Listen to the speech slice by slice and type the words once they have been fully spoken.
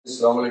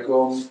Assalamu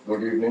alaikum,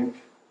 good evening.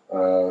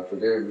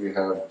 Today we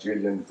have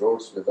Gillian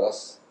Rhodes with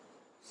us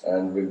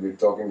and we'll be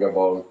talking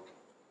about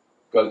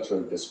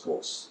cultural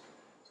discourse.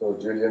 So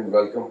Gillian,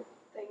 welcome.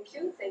 Thank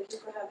you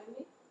for having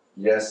me.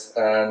 Yes,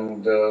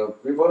 and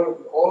we were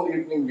all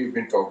evening we've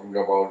been talking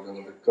about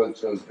the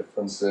cultural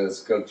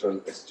differences,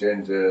 cultural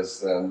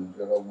exchanges, and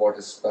what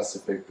is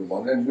specific to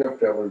one. And you have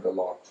traveled a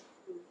lot.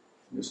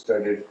 You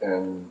studied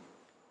in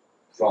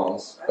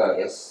France,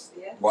 Paris,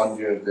 Yes. 1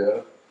 year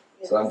there.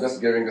 Yes. So I'm just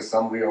giving a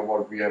summary of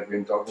what we have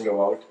been talking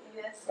about.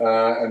 Yes.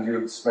 And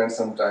you spent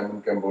some time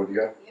in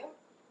Cambodia. Yeah.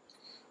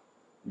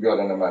 You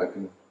are an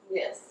American.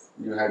 Yes.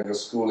 You had your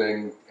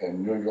schooling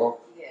in New York.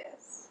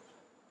 Yes.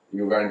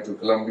 You went to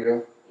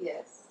Columbia.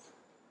 Yes.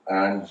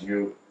 And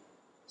you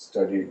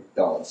studied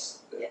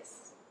dance there.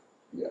 Yes.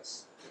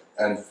 Yes.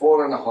 And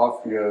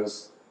 4.5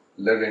 years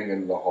living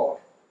in Lahore.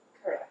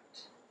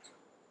 Correct.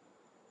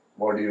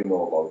 What do you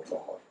know about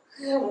Lahore?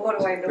 What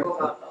do I know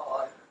about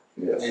Lahore?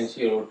 Yes. And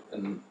she wrote a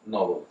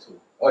novel too.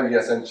 Oh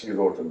yes, and she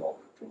wrote a novel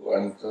too.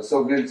 And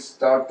so we'll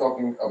start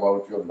talking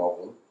about your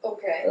novel.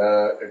 Okay.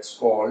 It's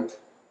called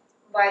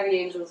By the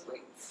Angel's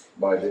Wings.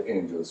 By the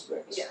Angel's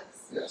Wings. Yes.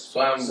 Yes.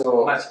 So I'm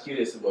much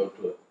curious about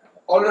it.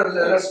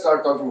 Let's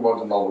start talking about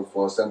the novel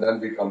first, and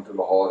then we come to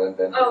Lahore, and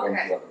then we come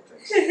to other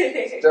things.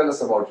 Tell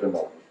us about your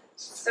novel.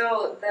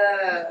 So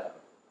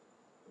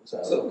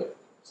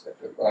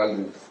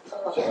Sterling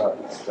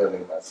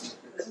message.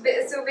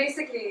 So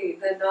basically,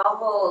 the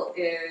novel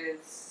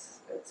it's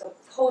a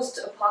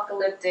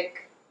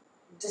post-apocalyptic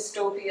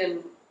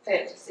dystopian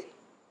fantasy.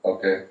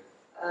 Okay.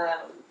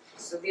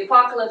 So the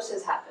apocalypse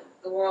has happened.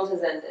 The world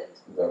has ended.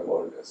 The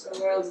world has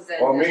ended.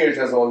 For me, it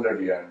has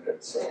already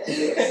ended. So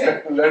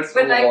let's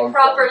but like on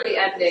properly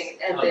ended.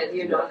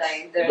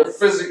 Like there's. But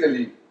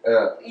physically.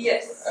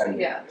 Yes. Ended,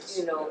 yeah. Yes.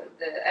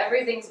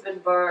 Everything's been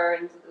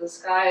burned. The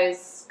sky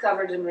is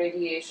covered in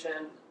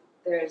radiation.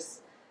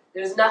 There's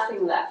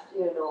nothing left.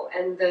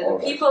 And the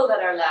people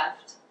that are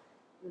left,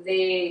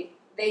 they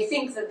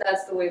think that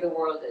that's the way the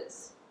world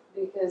is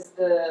because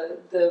the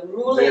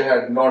ruling. They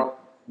have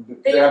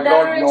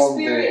never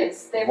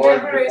experienced.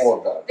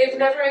 They've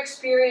never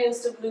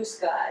experienced a blue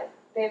sky.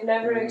 They've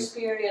never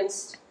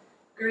experienced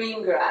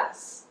green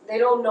grass. They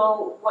don't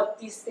know what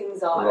these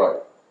things are.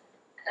 Right.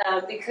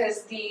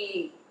 Because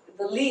the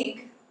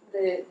League,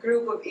 the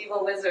group of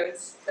evil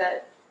wizards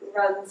that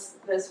runs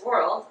this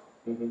world,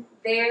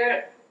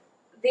 they've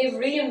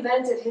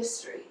reinvented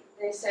history.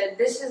 They said,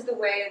 this is the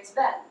way it's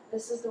been.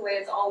 This is the way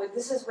it's always.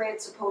 This is the way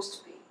it's supposed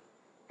to be.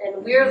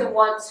 And we're the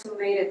ones who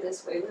made it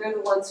this way. We're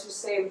the ones who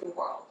saved the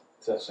world.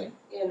 Interesting.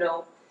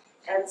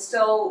 And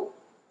so,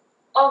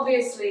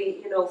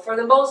 obviously, for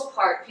the most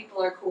part,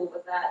 people are cool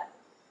with that.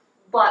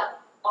 But,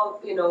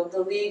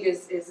 the League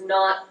is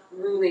not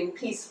ruling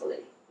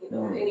peacefully.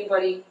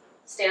 Anybody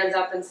stands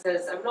up and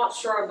says, I'm not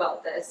sure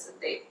about this,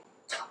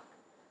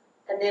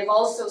 and they've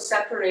also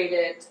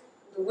separated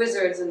the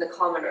wizards and the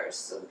commoners,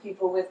 so the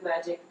people with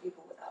magic, the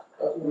people without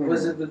magic.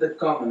 Wizard with the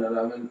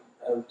commoner,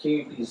 can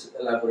you please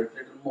elaborate a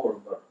little more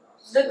about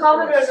that? The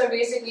commoners are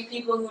basically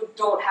people who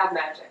don't have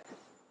magic.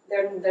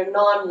 They're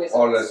non-wizards.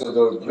 Alright, so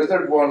the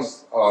wizard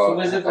ones have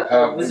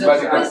Wizards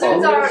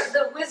magical are powers.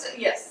 the wizard.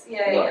 Yes,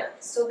 yeah.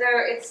 So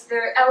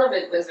they're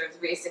element wizards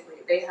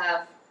basically. They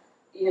have,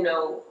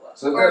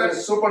 So there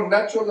is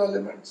supernatural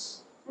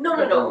elements. No.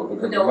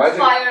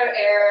 Fire,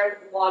 air,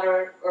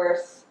 water,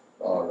 earth.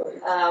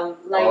 Alright.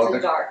 Light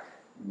and dark.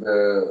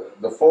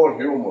 The four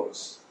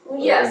humors.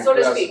 Yeah, so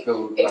to speak.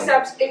 Language.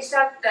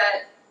 Except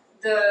that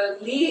the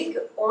League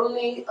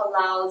only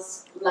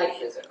allows light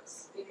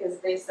wizards because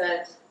they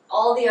said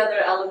all the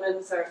other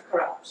elements are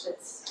corrupt.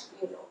 It's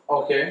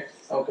Okay.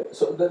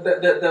 So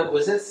the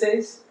wizard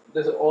says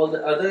that all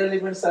the other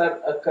elements are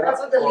corrupt. That's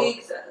what the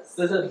League says.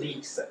 That's what the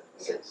League says.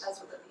 Yeah, that's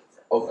what the League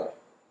says. Okay.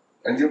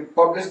 And you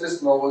published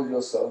this novel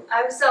yourself?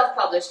 I'm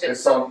self-published.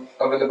 It's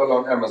available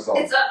on Amazon.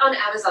 It's on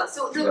Amazon.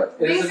 So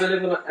it is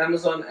available on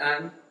Amazon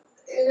and.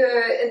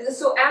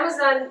 So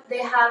Amazon, they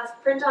have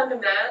print on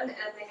demand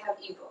and they have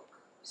ebook.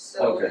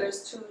 So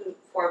there's two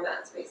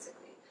formats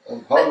basically.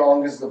 And how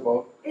long is the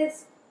book?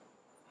 It's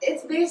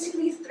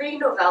basically 3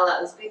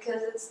 novellas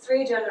because it's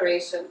 3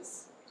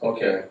 generations.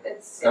 Okay.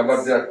 It's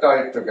but they're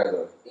tied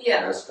together. Yeah.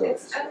 I guess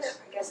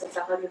it's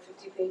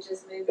 150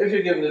 pages maybe. If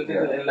you give a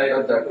little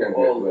enlightenment that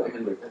all,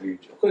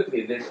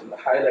 quickly, the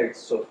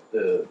highlights of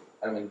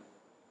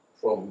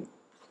from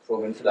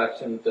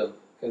introduction to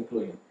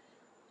conclusion.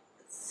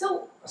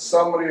 So a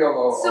summary of.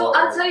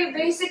 I'll tell you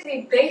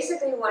basically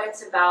what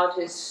it's about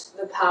is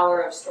the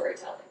power of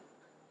storytelling.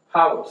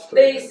 Power of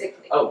storytelling.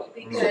 Basically.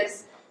 Okay.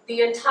 Because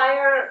the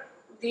entire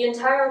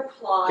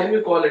plot. Can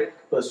we call it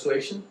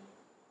persuasion?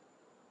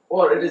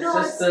 Or it is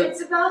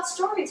it's about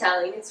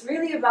storytelling. It's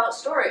really about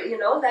story.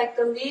 Like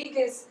the League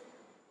is,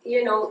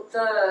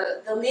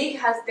 the League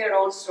has their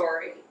own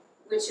story,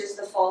 which is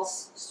the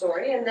false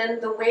story, and then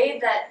the way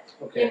that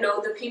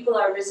the people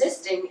are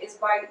resisting is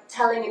by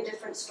telling a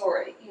different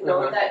story.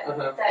 That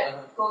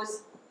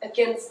goes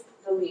against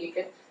the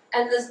League,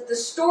 and the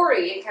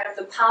story, kind of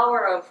the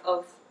power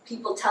of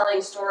people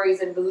telling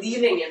stories and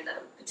believing in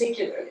them,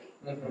 particularly.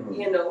 Mhm.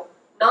 You know,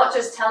 not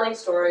just telling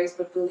stories,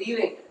 but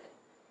believing in it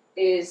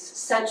is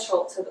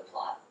central to the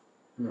plot.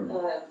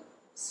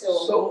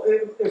 So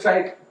if I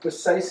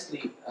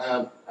precisely,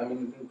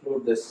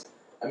 include this,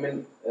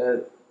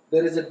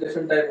 there is a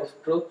different type of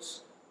truths.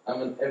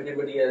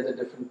 Everybody has a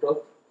different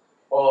truth,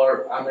 or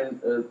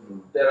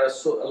there are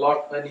a lot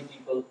many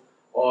people,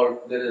 or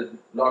there are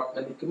lot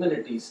many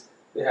communities.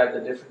 They have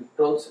the different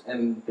truths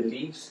and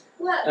beliefs,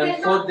 well,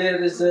 and there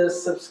is a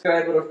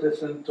subscriber of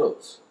different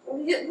truths.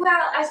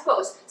 Well, I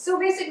suppose. So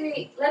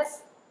basically,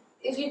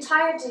 if you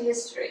tie it to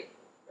history,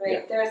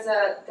 right?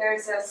 Yeah.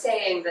 There's a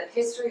saying that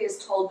history is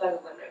told by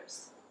the winners,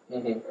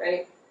 Mm-hmm.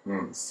 right?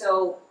 So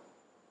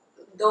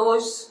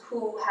those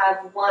who have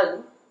won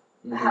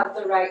have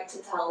the right to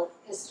tell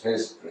history.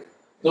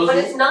 But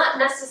it's not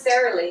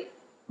necessarily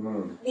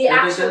the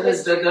actual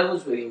history. That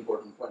was very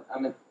important point.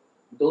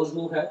 Those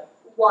who have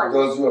Won.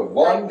 Those who have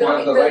won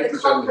have the right to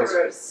tell the history.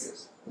 conquerors.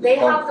 Yes. They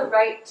have the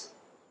right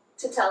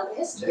to tell the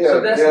history.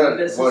 So Their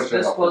that's version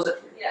of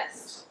positive. history.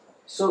 Yes.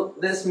 So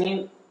this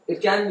means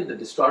it can be the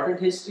distorted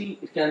history,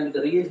 it can be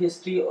the real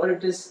history, or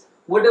it is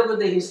whatever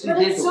the history But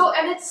they it's do.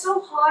 it's so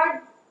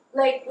hard.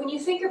 Like when you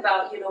think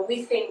about, we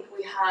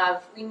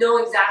know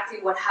exactly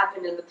what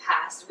happened in the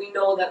past. We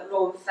know that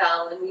Rome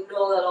fell, and we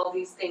know that all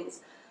these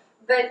things.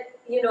 But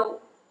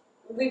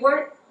we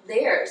weren't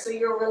there, so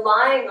you're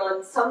relying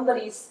on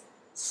somebody's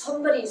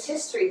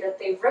history that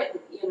they've written.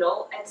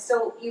 And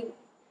so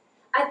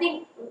I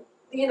think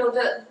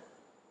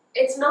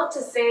it's not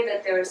to say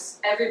that there's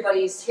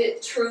everybody's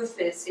truth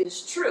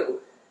is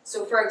true.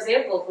 So, for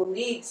example, the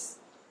League's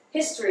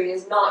history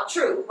is not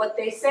true. What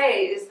they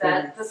say is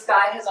that the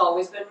sky has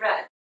always been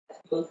red.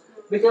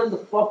 Become the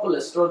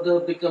populist or they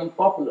become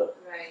popular.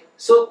 Right.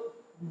 So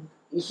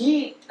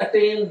he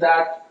attained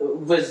that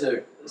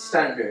wizard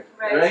standard,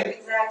 right?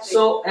 Exactly.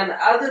 So and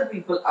other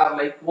people are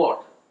like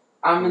what?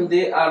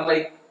 They are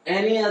like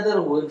any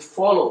other who will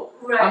follow.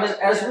 Right.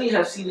 As we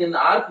have seen in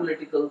our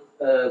political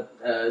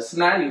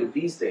scenario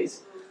these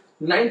days,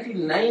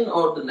 99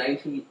 or the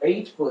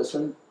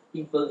 98%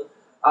 people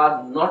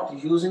are not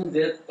using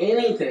their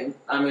anything.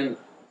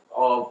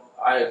 Or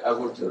I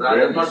would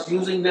rather not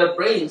using their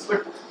brains,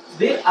 but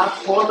they are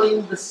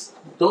following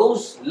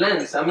those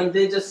lens.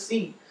 They just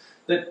see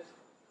that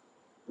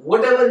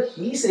whatever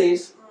he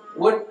says,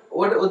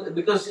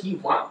 because he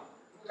won.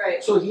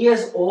 Right. So he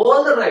has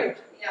all the right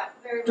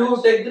very to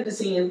much. take the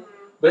decision,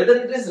 whether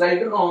it is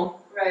right or wrong.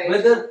 Right.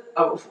 Whether,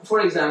 for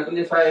example,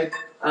 if I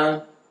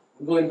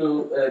go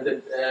into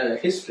the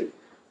history,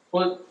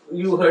 well,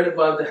 you heard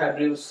about the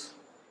Hebrews,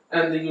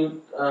 and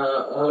you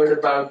heard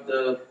about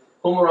the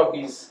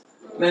Hammurabis,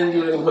 then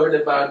you heard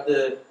about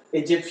the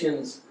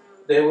Egyptians.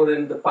 They were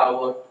in the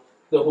power,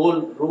 the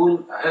whole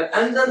rule,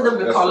 and then the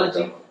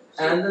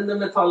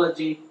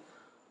mythology,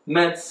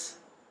 myths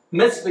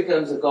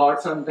becomes a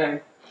god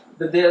sometimes.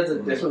 There's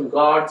a different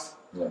gods.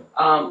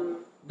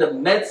 The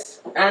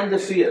myths and the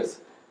fears,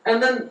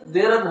 and then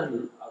there are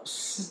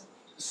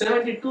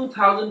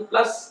 72,000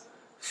 plus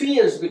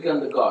fears become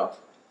the god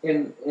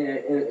in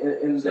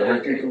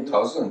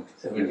 72,000.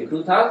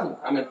 72,000.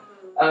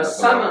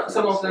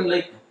 Some of them,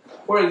 like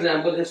for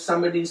example, if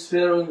somebody is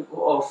fearing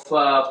of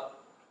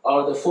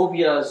or the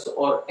phobias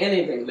or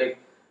anything like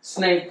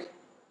snake,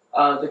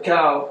 the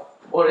cow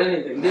or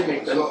anything, they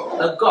make them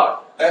a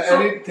god.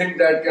 Anything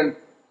that can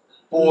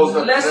pose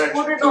a let's threat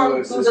put it to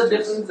on to the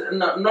existence.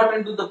 difference, not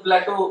into the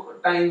Plato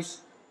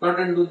times, not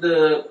into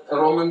the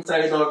Roman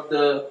side or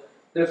the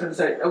different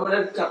side.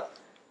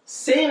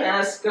 Same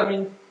as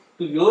coming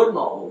to your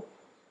novel,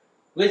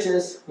 which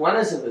is one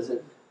is a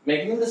wizard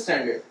making the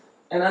standard,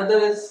 another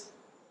is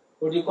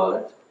what do you call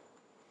it?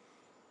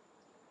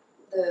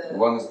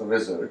 One is the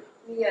wizard.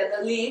 The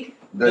League.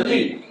 The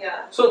League.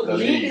 Yeah. So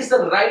league is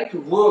the right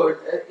word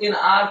in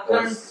our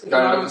current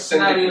economic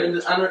scenario,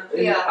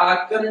 in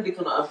our current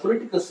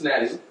political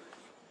scenario.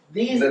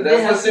 They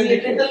have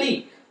created the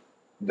league.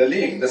 The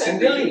League, the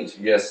syndicate.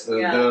 Yes,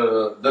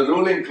 the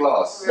ruling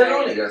class. The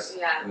ruling. Yes.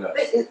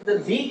 The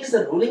league is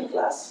the ruling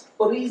class,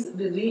 or is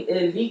the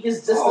league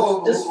is just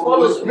just who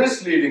follows? is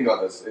misleading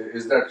others?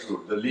 Is that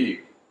true? The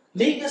League.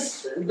 League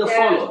is the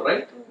follower,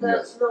 right?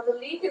 No, the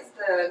League is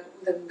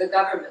the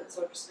government,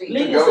 so to speak.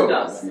 League is the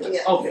government.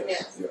 Yes. Okay.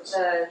 Yes. Yes.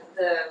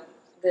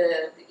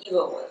 The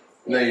evil one.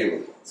 The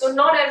evil. So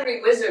not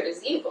every wizard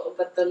is evil,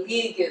 but the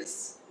League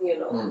is,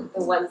 the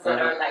ones that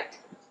are like.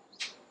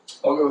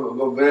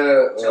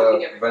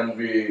 Okay, when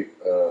we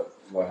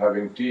were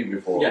having tea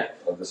before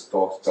this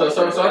talk started.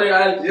 So sorry,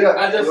 I'll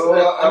just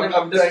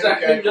I'm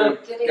distracting trying your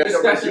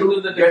discussion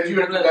to the get you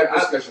into that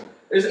discussion.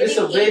 It's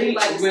a very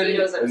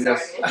Mosquitoes, I'm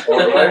yes. sorry.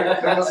 All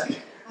right.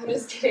 I'm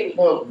just kidding.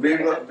 No, we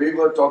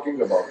were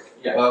talking about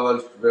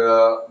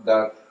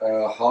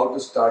how to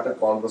start a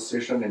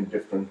conversation in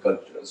different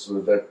cultures, so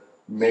that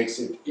makes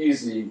it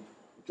easy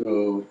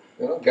to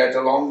get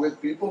along with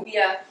people.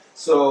 Yeah.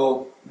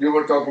 So you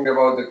were talking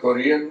about the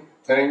Korean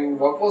thing.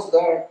 What was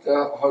that?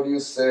 How do you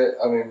say?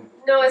 I mean,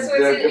 No, so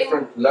there are it's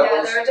different levels.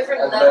 Yeah, there are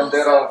different and levels then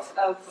there are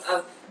of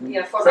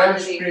French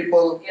formality.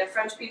 people. Yeah,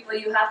 French people,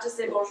 you have to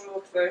say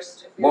bonjour first.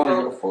 If you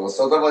Bonjour don't, first.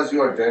 Otherwise,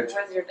 you are dead.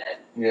 otherwise you're dead.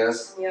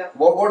 Yes. Yeah.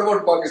 What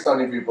about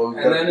Pakistani people?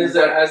 And then is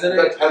there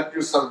that help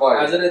you survive?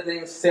 As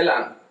anything,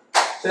 salam.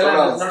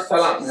 Salam is not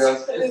salam.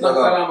 Yes. It's not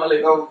salam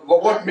alaikum. Now,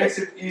 what makes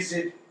it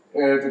easy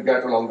to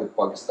get along with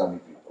Pakistani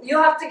people? You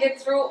have to get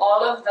through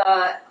all of the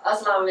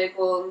Assalamu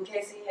alaikum,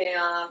 kaisi hai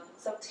aap,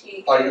 sab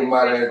theek hai, Are you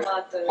married?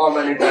 khidmat. How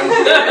many times?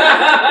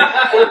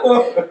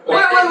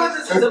 Well,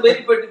 this is a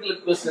very particular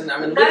question. I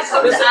mean, That very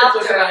comes specific after.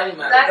 question I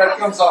am at. That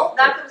comes after.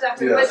 That comes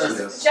after. Yes, but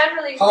yes.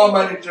 generally How speaking,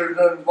 many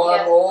children? One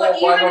Yeah. or But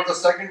why even not the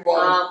second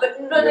one? but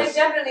no, like Yes.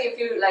 generally, if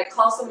you like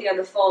call somebody on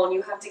the phone,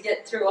 you have to get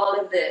through all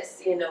of this,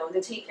 you know,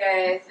 the TK,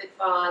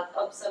 fitfat,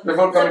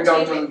 Before coming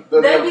down to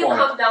the then real you point.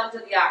 come down to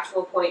the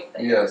actual point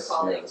that Yes, you're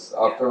calling. yes.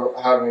 After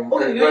having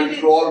Okay, you went did-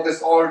 through all this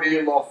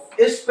ordeal of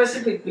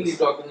Specifically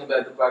talking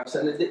about the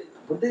Pakistani,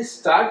 would they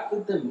start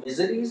with the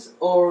miseries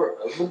or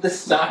would they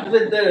start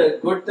with the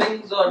good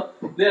things, or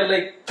they're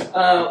like,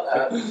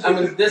 I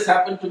mean, this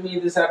happened to me,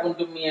 and this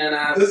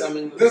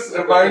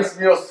reminds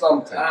me of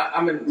something. I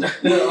mean,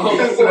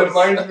 This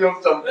reminds me of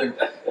something.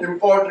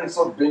 Importance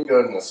of being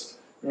earnest.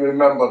 You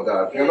remember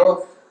that, you know.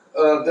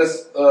 This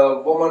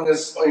woman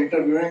is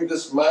interviewing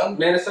this man,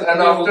 and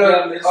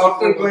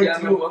after going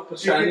through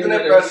kitne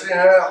paise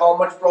hai, how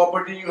much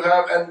property you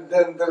have, and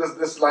then there is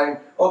this line,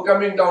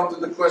 coming down to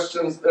the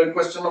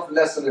question of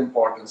lesser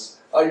importance.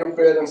 Are your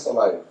parents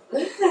alive?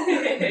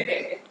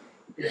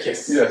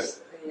 yes.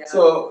 Yes. Yeah.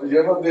 So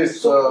you know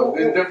this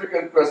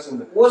difficult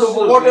question. What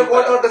So what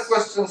are the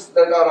questions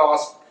that are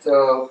asked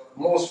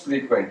most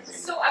frequently?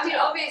 So I mean,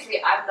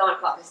 obviously, I'm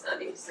not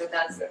Pakistani, so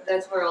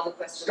that's where all the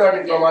questions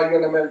Starting begin. from, are you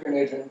an American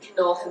agent?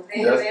 No,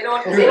 Yes. they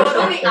don't.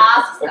 Nobody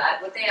asks that.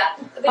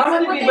 How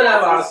many people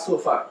have asked so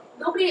far?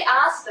 Nobody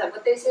asks that.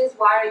 What they say is,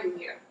 "Why are you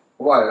here?"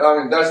 Why? I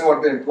mean, that's what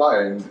they imply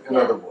in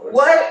other words.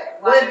 Why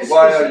this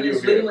Why are question you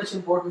is very here? much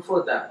important for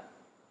them.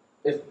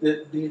 If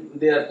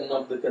they are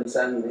not the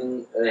concerning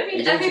I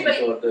mean,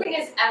 agencies or the the thing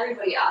is,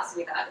 everybody asks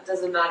me that. It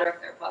doesn't matter if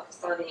they're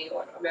Pakistani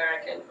or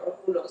American or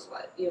who knows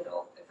what. You know,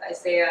 if I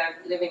say I'm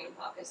living in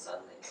Pakistan,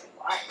 they say,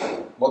 "Why?"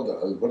 What the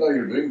hell? What are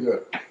you doing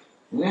there?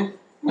 Hmm?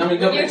 I mean,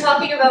 When you're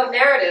talking about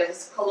narratives,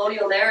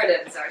 colonial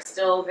narratives are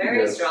still very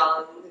Yes. strong.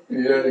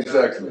 Yeah,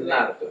 exactly.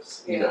 narratives.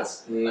 Yeah. Yes.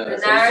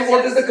 Narratives. So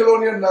what is the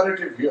colonial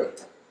narrative here?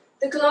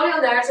 The colonial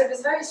narrative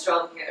is very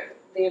strong here.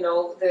 You know,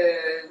 the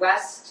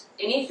West,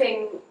 anything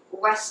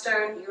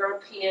Western,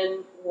 European,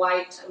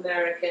 white,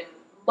 American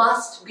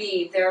must be,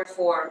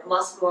 therefore,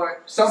 must more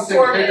Something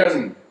sorted.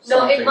 hidden. No,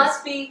 something. it must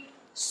be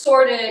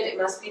sorted, it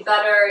must be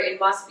better, it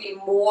must be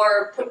more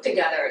put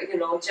together. You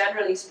know,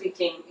 generally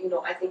speaking, you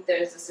know, I think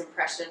there's this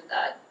impression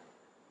that,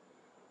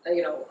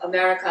 you know,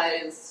 America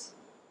is,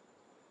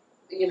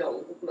 you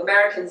know,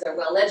 Americans are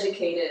well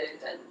educated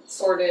and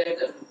sorted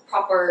and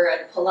proper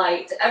and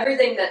polite.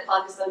 Everything that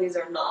Pakistanis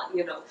are not,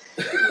 you know.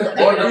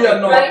 What we are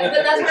not. Right?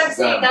 But that's what I'm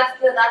saying. Yeah.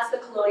 That's the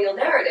colonial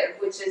narrative,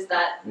 which is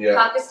that Yeah.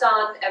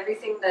 Pakistan,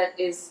 everything that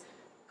is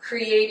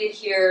created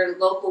here,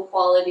 local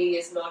quality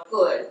is not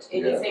good.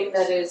 Anything Yes.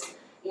 that is,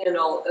 you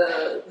know,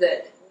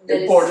 that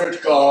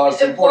Imported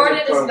cars,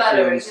 imported is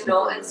better, perfumes, you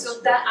know. And imported so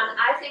is that, better. and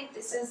I think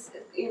this is,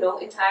 you know,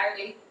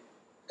 entirely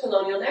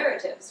colonial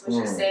narratives, which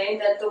is Hmm. saying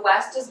that the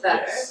West is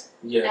better.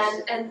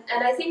 Yes. And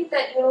I think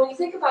that, you know, when you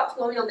think about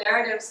colonial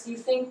narratives, you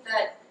think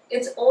that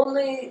it's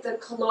only the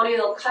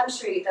colonial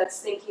country that's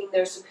thinking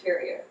they're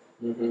superior.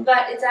 Mm-hmm.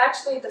 But it's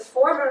actually the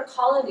former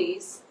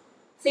colonies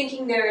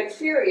thinking they're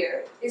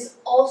inferior is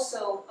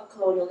also a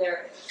colonial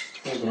narrative.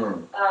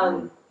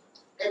 Hmm.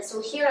 And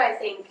so here I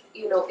think,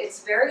 you know, it's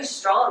very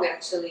strong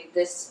actually,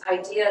 this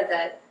idea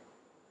that,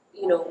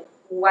 you know,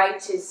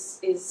 white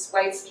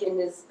skin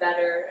is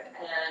better,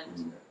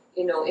 and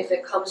you know, if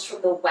it comes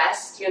from the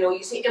West, you know,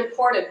 you say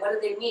imported, what do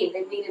they mean?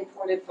 They mean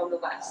imported from the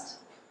West.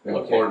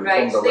 Imported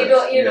Right? from the They West.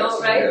 don't, you know,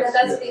 Yes, right? yes,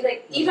 That's yes.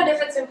 like, even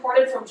if it's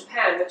imported from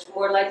Japan, which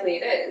more likely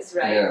it is,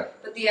 right? Yeah.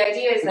 But the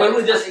idea is that But we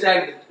it's just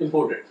coming- tagged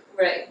imported.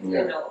 right,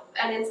 Yeah. you know,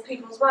 and in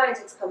people's minds,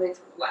 it's coming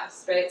from the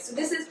West, right? So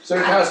this is So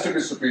it has to be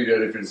superior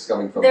if it's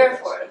coming from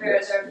therefore, the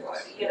West. therefore,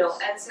 you know,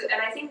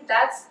 and I think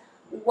that's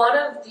one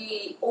of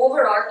the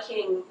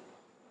overarching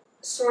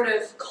sort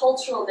of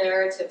cultural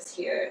narratives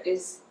here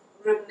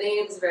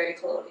remains very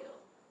colonial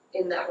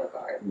in that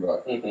regard.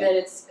 Right. That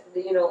it's,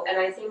 you know, and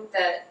I think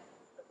that,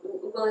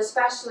 well,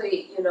 especially,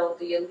 you know,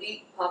 the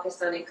elite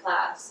Pakistani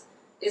class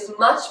is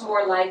much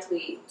more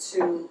likely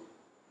to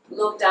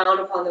look down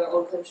upon their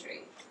own country.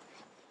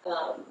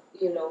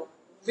 You know,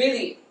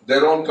 really,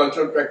 Their own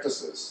cultural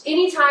practices.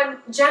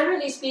 anytime,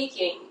 generally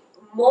speaking,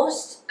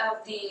 most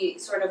of the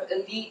sort of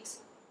elite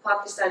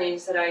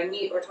Pakistanis that I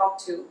meet or talk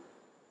to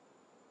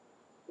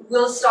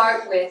will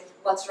start with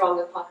what's wrong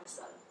with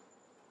Pakistan,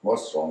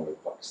 What's wrong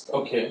with Pakistan?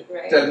 Okay.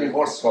 right? Tell me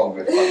what's wrong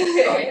with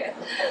Pakistan.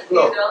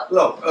 Look, You know?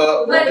 look.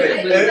 But-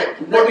 Okay.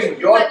 but- Putting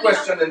your but-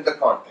 question in the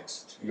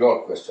context.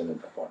 Your question in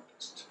the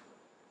context.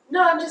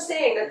 No, I'm just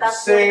saying that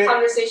that's Say- where the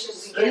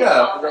conversations begin.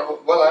 Yeah,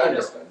 often, well, I you know.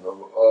 understand.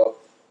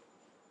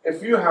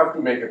 If you have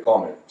to make a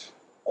comment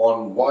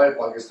on why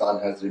Pakistan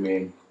has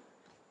remained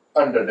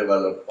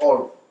underdeveloped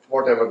or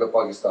whatever the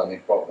Pakistani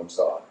problems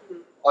are,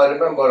 I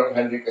remember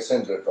Henry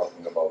Kissinger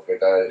talking about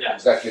it. I Yeah.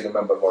 exactly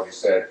remember what he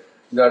said,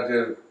 that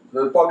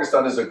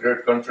Pakistan is a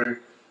great country,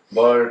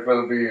 but it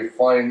will be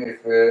fine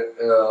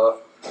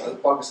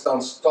if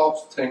Pakistan stops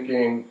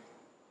thinking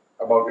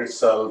about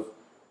itself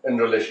in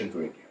relation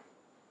to India.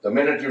 The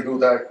minute you do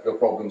that, your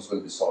problems will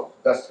be solved.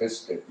 That's his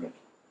statement.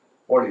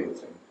 What do you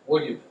think? What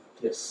do you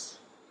think? Yes.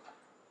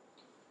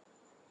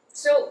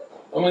 So,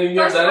 I mean,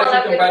 you're First of all,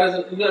 directly I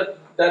comparison. You're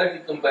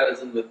directly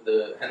comparison with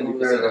the Henry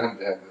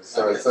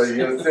Kissinger. So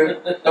you think,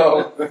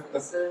 oh.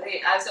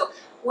 so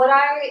what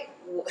I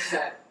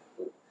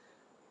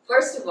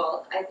first of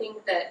all, I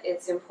think that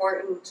it's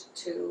important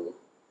to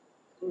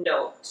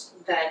note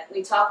that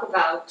we talk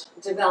about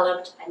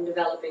developed and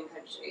developing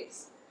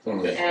countries,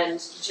 and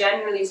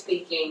generally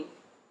speaking,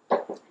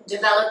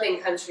 developing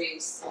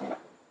countries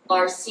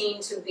are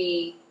seen to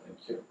be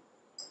Thank you.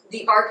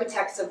 the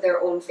architects of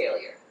their own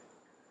failure.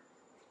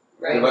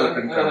 Right?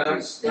 Developing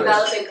countries.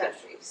 Developing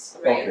countries,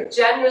 right? Okay.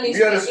 Generally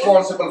We are speaking,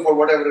 responsible for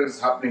whatever is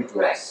happening to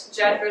right. us.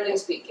 Generally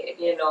speaking,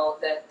 you know,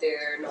 that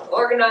they're not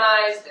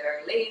organized,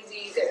 they're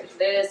lazy, they're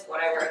this,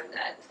 whatever, and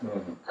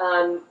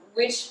that.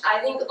 Which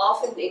I think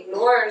often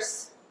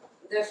ignores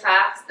the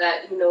fact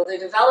that, you know, the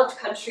developed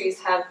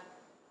countries have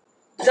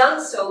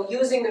done so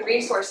using the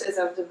resources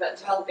of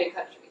developing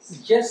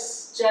countries,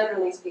 Yes.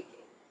 generally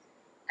speaking.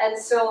 And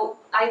so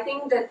I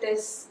think that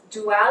this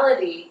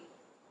duality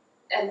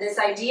and this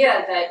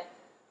idea that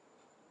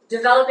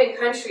developing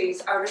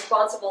countries are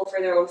responsible for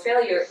their own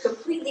failure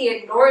completely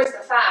ignores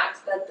the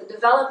fact that the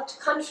developed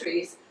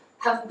countries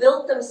have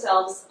built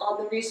themselves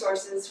on the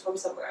resources from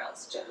somewhere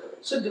else, generally.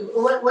 So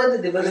why the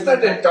Is developing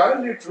that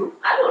entirely true?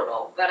 I don't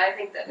know, but I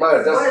think that Well,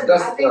 it's,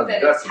 that's, I think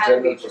that that's it a can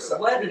be general true.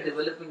 perception. why the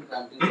developing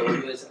countries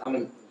always? I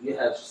mean, you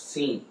have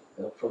seen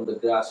from the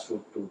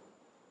grassroots to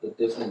the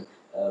different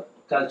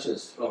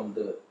cultures, from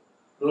the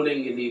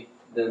ruling elite,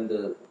 then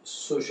the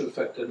social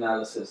factor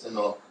analysis and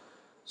all.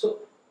 So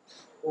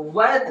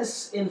why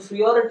this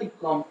inferiority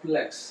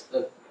complex?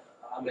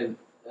 I mean,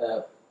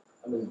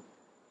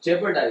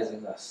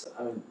 jeopardizing us.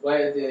 I mean,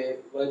 why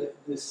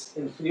this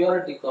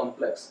inferiority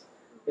complex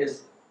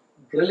is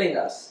grilling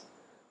us,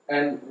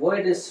 and why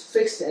it is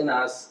fixed in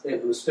us,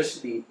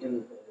 especially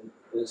in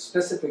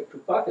specific to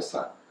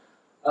Pakistan.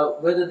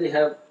 Whether they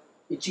have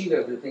achieved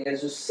everything,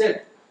 as you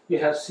said, you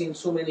have seen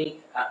so many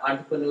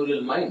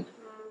entrepreneurial mind,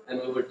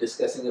 and we were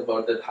discussing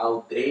about that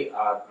how they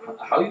are,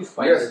 how you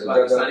find Yes, that that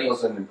Pakistani,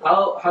 was an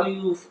important.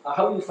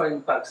 how you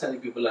find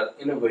Pakistani people are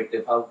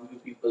innovative, how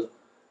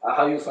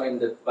you find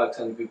that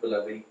Pakistani people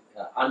are very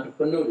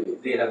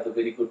entrepreneurial. They have the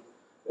very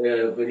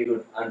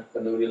good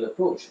entrepreneurial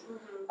approach.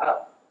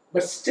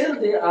 But still,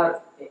 they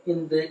are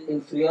in the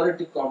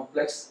inferiority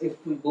complex. If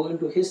we go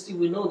into history,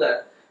 we know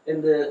that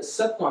in the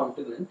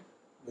subcontinent,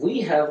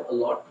 we have a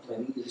lot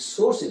many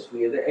resources.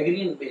 We have the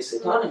agrarian-based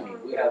economy.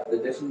 We have the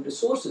different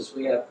resources.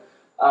 We have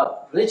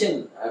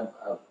region.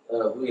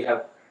 We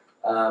have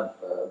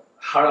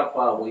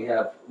Harappa. We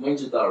have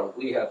Mohenjo-daro.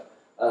 We have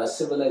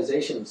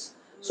civilizations.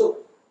 So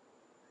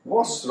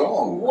What's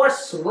wrong?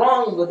 what's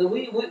wrong with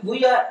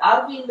we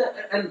are we in the,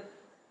 and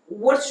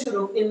what's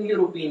in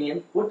your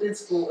opinion? What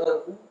is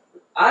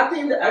are they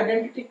in the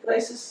identity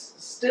crisis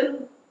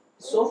still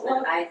so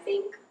far? I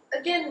think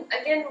again,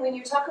 when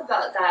you talk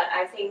about that,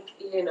 I think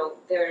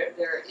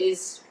there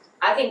is.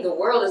 I think the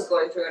world is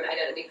going through an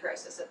identity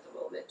crisis at the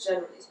moment,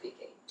 generally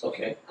speaking.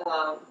 Okay.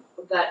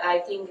 But I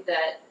think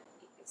that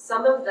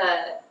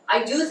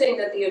I do think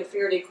that the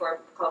inferiority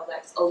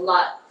complex a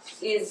lot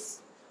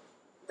is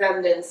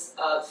remnants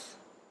of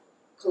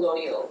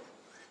colonial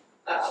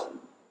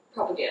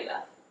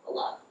propaganda. A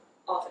lot,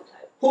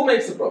 oftentimes. Who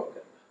makes the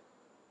propaganda?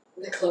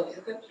 The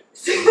colonial countries.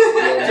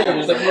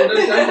 Who's the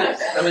colonial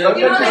countries? I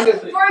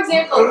mean, for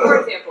example.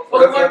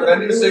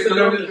 When you say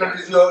colonial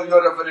countries,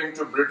 you're referring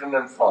to Britain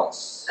and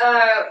France.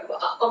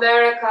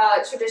 America,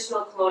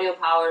 traditional colonial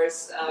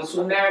powers,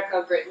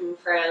 America, Britain,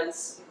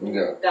 France,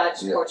 Dutch,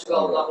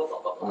 Portugal, blah, blah,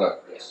 blah, blah, blah. Right.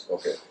 Yes.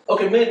 Okay.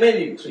 Okay,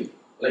 mainly three.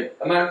 Like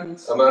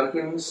Americans,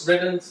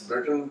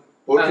 Britain,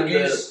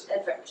 Portuguese,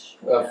 and French.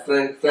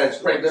 French.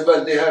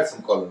 Well, they had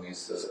some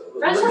colonies.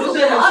 French Do has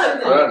they a have lot of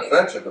some- colonies.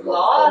 French had a A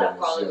lot of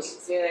colonies.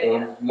 colonies.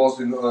 Yeah.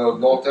 Mostly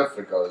North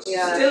Africa.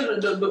 Yeah. Still,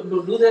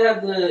 do they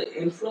have the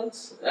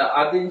influence?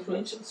 Are they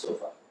influential so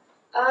far?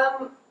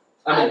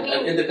 I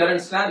mean, in the current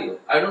scenario,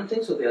 I don't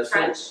think so. They are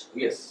French?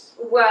 still, yes.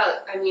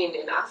 Well, I mean,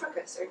 in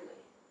Africa, certainly.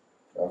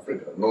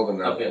 Africa,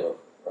 Northern Africa.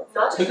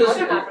 Not just Because-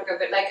 Northern Africa,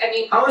 but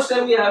How much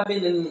time you have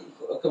been in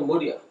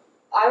Cambodia?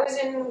 I was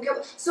in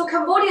so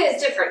Cambodia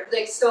is different.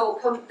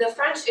 The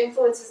French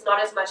influence is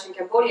not as much in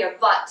Cambodia,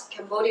 but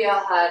Cambodia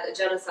had a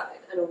genocide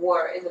and a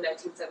war in the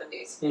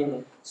 1970s.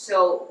 Mm-hmm.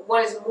 So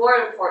what is more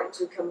important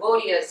to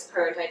Cambodia's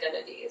current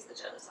identity is the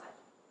genocide.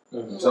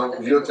 Mm-hmm. So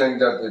you think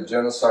that the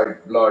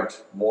genocide blood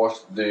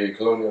washed the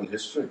colonial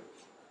history?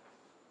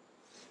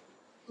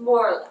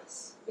 more or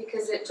less,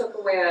 because it took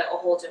away a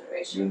whole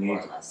generation, You more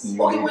need, or less.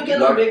 you Okay, we need can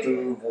blood make-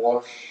 to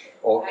wash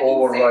or I didn't say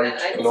overwrite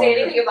that. I didn't say colonial.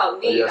 anything about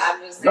me. Yes.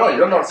 I'm just No, saying.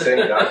 you're not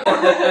saying that.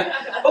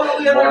 Oh,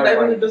 we are not My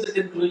diving mind. into the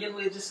conclusion.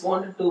 We just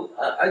wanted to.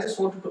 I just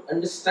wanted to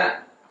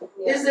understand.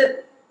 Yeah. Is there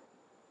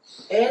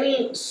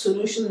any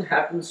solution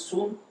happen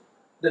soon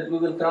that we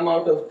will come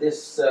out of this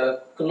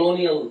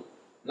colonial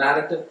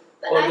narrative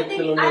But or I the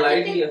think, colonial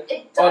idea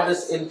it or does.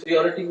 this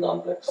inferiority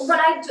complex? But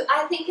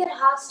I think it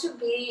has to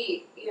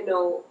be,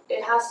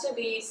 it has to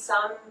be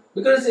some,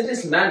 Because it is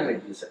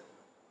man-made, you said.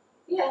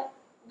 yeah.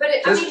 But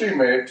History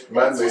made, it's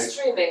man-made.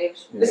 history made.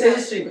 It's a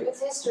history made.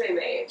 It's history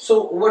made. So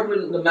what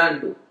will the man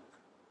do?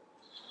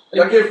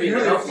 Like if you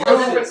Tell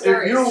different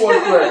were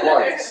to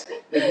advise,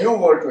 if you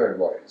were to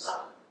advise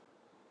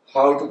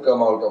how to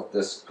come out of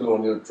this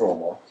colonial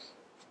trauma,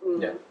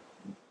 Yeah.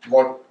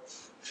 what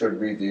should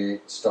be the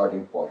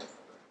starting point?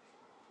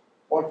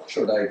 What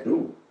should I do?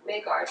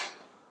 Make art.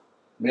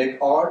 Make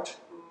art?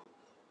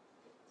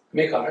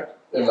 Make art.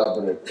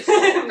 Elaborate.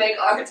 Make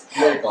art.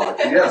 Make art.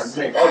 Yes.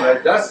 All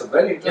right. That's a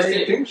very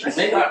interesting thing.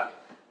 Make art.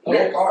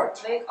 Make art.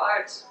 Make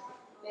art.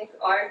 Make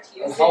art And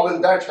using, how will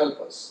that help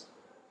us?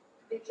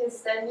 because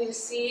then you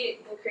see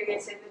the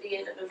creativity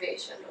and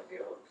innovation of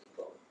your own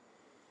people.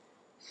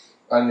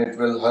 And it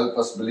will help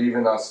us believe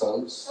in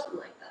ourselves. Something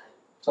like that.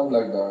 Something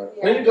like that.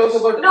 Yeah. When you talk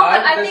about No, art,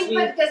 but I does think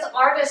mean because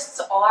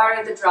artists are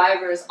the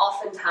drivers,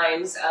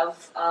 oftentimes, of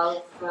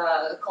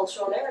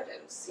cultural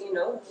narratives.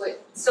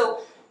 So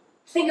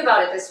think about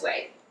it this way: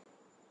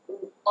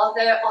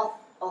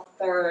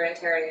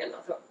 authoritarian,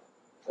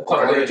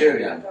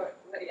 Authoritarian.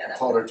 yeah, that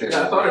Authoritarian.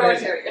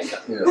 authoritarian.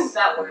 Yes.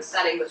 That word,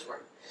 that English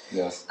word.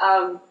 Yes.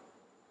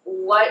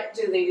 What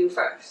do they do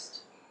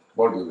first?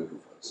 What do they do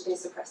first? They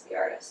suppress the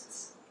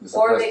artists. They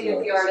Or suppress they get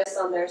the artists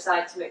on their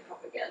side to make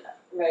propaganda,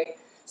 right?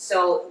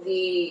 So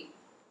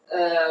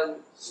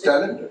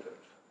Stalin did it.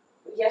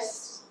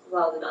 yes,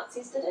 well, the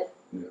Nazis did it.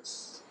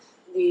 Yes.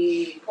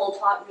 The Pol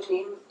Pot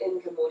regime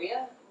in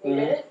Cambodia, they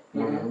did it.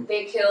 Mhm.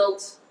 They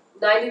killed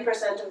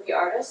 90% of the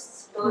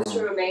artists. Those who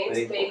remained,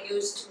 Very they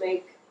used to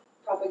make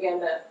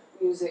propaganda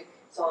music,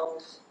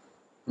 songs,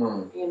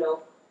 Hmm.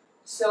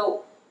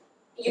 So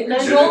you Did it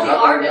control the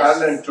happen in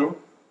artists. Ireland too?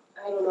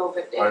 I don't know,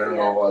 but I don't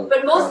know. Well,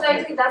 But most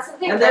likely, that's the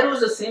thing. and that was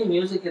the same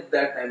music at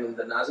that time in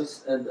the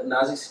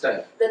Nazi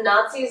style. The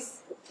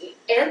Nazis'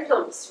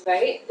 anthems,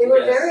 right? They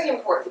were Yes. very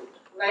important,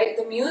 right?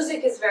 The music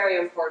is very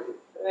important,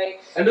 right?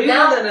 And do you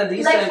Now, know that at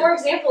these like times? for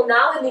example,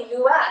 now in the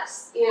U.S.,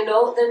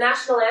 the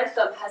national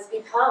anthem has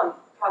become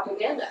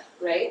propaganda,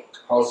 right?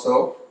 How so?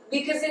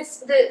 Because it's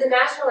the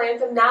national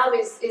anthem now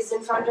is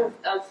in front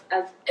of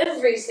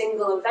every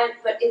single event,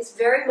 but it's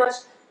very much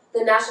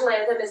the national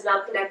anthem is now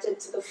connected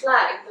to the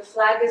flag. The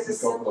flag is a You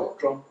talk symbol. about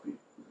Trump people.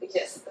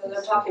 Yes,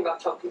 they're talking about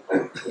Trump people.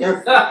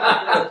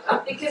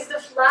 Because the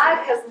flag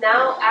has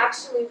now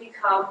actually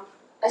become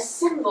a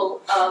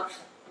symbol of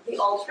the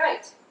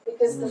alt-right.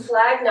 Because the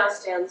flag now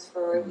stands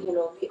for,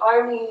 the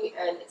army,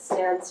 and it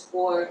stands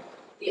for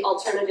the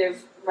alternative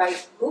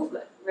right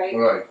movement, right?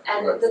 Right.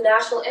 And Right. the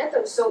national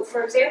anthem. So,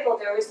 for example,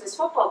 there was this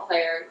football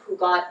player who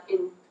got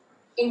in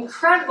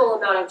incredible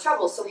amount of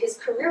trouble. So his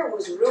career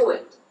was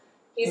ruined.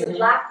 He's a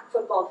black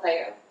football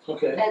player.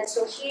 Okay. And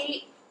so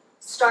he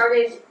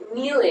started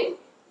kneeling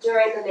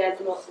during the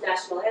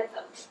national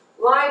anthem.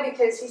 Why?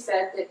 Because he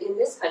said that in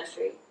this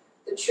country,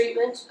 the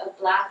treatment of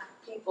black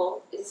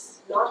people is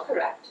not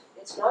correct.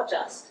 It's not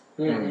just.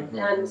 Mhm.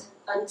 And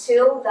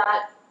until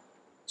that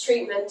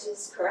treatment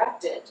is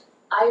corrected,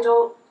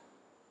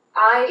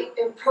 I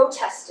am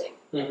protesting.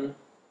 Mhm.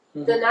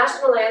 The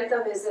national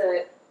anthem is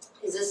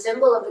a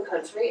symbol of the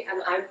country, and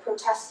I'm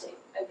protesting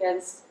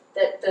against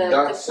that.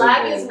 The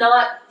flag symbol. is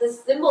not, the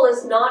symbol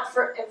is not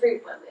for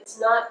everyone. It's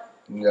not.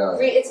 Yeah.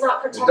 It's not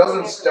protecting. It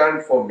doesn't everyone. stand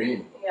for me.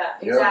 Yeah,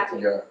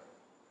 exactly. Yeah.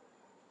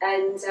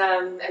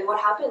 And what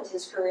happened?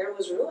 His career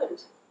was ruined.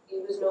 He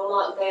was no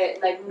longer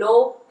no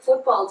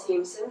football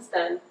team since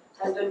then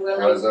has been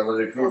willing Has ever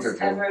recruited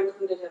him. ever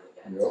included him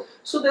again. Yeah.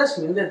 So that's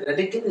mean that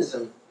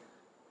radicalism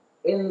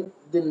in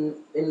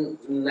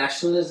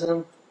nationalism,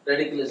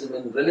 radicalism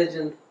in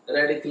religion,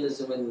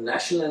 radicalism in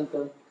national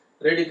anthem,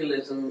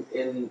 radicalism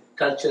in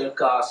culture,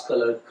 caste,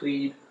 color,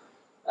 creed,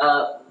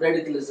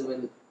 radicalism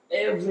in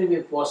every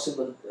way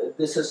possible.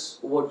 This is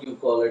what you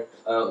call it.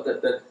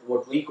 That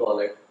what we call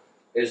it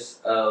is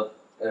a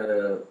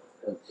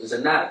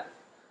narrative.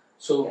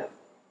 So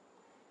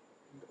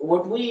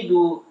what we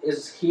do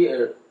is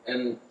here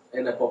in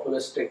a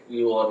populistic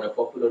view or in a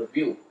popular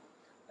view,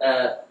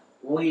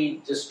 we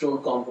just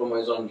don't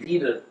compromise on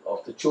leader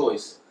of the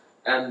choice,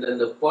 and then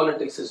the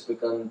politics has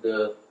become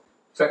the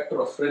factor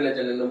of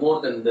religion and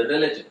more than the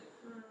religion.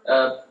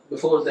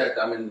 Before that,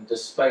 I mean,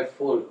 just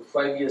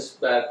 5 years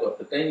back or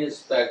 10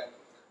 years back,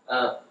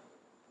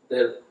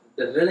 the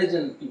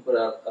religion people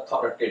are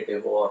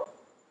authoritative or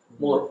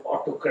more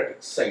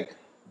autocratic side.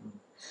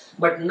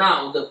 But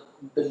now the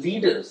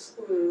leaders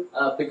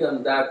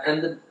become that,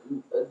 and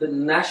the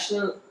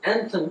national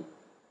anthem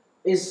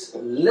is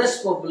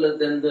less popular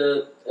than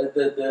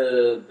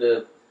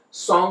the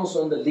songs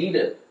on the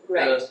leader.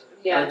 Right.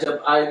 Yeah. Jab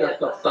aayega Yeah.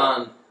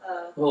 Kaptan,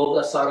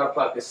 hoga Sara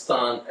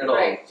Pakistan, and all.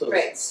 Right.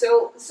 Right.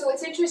 So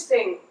it's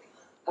interesting.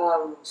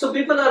 So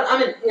people are, I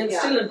mean,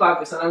 still in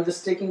Pakistan, I'm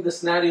just taking the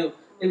scenario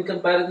in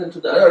comparison to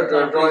the other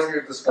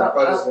countries. This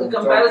comparison, In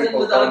comparison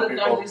with other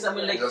people, countries, I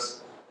mean, like,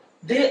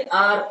 they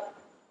are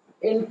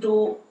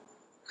into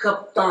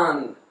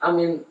Kaptan. I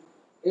mean,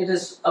 it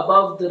is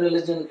above the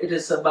religion, it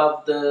is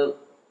above the,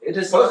 it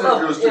is first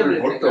above it used to be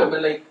everything. Bhutto. I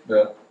mean, like,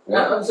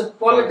 Yeah. so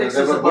politics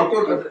is above.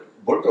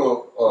 When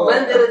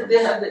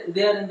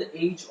they are in the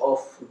age of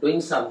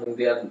doing something,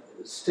 they are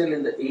still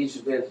in the age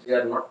where they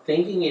are not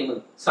thinking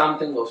even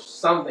something of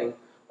something,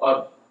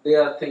 or they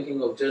are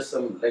thinking of just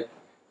some like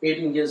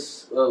 18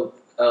 years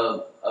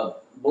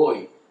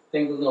boy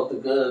thinking of the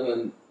girl,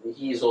 and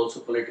he is also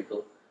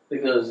political. The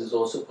girl is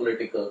also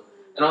political,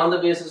 and on the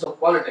basis of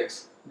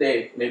politics,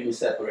 they may be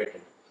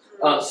separated.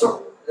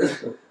 So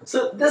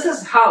this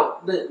is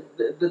how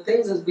the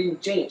things has been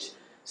changed.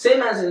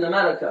 Same as in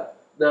America,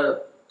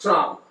 the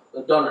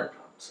Donald Trump.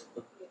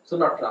 So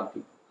not Trump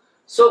people.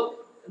 So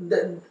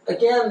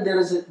again, there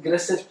is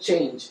aggressive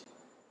change.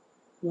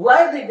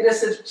 Why the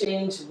aggressive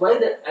change? Why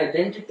the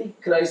identity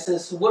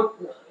crisis? What,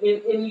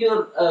 in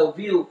your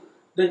view,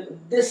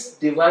 this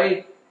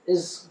divide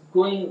is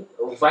going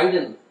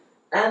widen,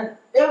 and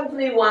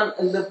everyone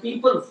and the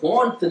people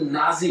want the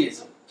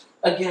Nazism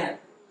again.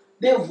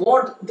 They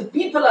want, the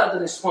people are the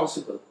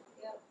responsible.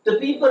 The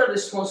people are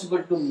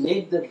responsible to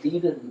make the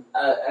leader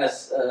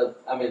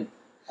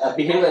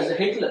behave as a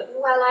Hitler.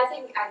 Well, I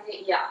think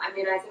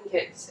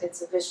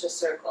it's a vicious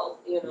circle.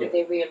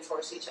 They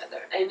reinforce each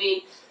other. I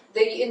mean,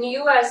 in the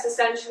U.S.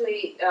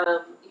 essentially,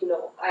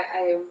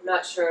 I am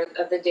not sure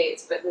of the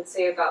dates, but let's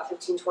say about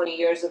 15, 20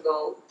 years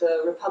ago,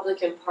 the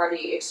Republican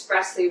Party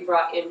expressly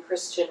brought in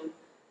Christian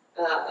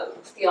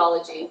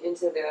theology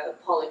into the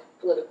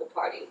political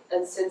party.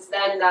 And since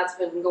then, that's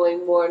been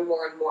going more and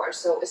more and more.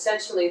 So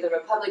essentially, the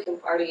Republican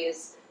Party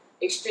is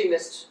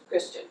extremist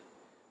Christian.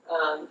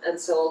 And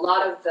so a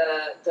lot of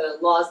the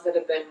laws that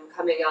have been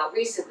coming out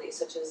recently,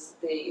 such as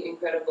the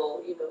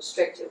incredible,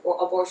 strict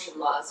abortion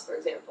laws, for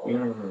example,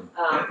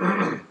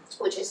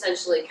 which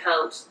essentially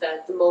count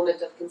that the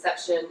moment of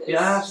conception is...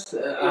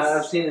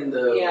 I've seen in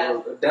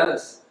the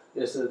Dallas.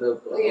 Yes,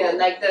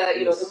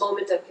 the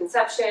moment of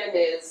conception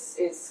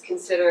is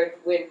considered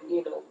when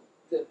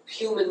the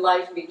human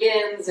life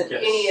begins, and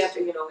any after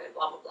and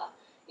blah blah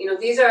blah.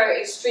 These are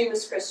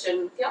extremist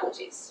Christian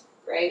theologies,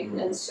 right?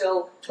 And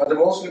so are they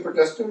mostly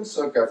Protestants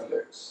or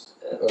Catholics?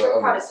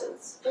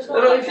 Protestants.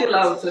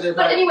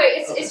 But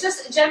anyway, it's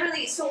just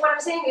generally. So what I'm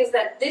saying is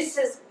that this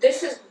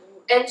is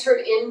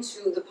entered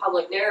into the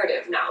public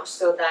narrative now,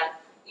 so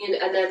that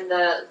and then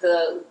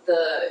the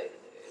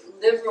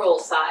liberal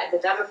side, the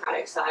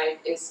Democratic side,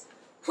 is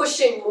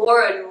pushing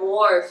more and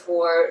more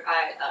for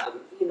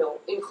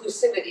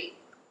inclusivity,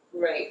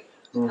 right?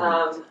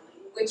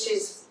 Which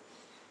is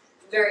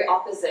very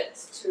opposite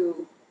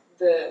to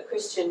the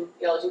Christian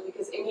theology,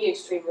 because any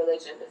extreme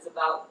religion is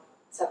about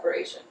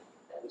separation.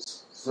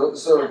 So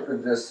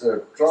this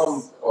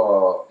Trump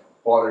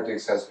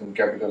politics has been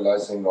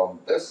capitalizing on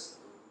this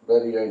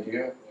very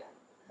idea.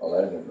 Well,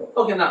 I don't know.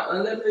 Okay, now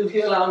if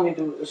you allow me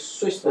to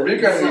switch the.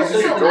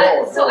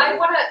 So I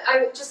want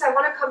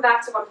to come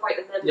back to one point,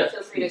 and then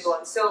feel free to go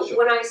on. So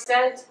when I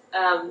said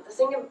the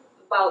thing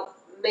about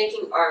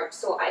making art,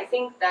 so I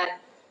think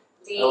that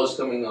I was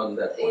coming on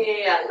that point.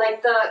 Yeah,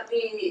 like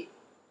the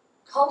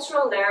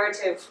cultural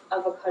narrative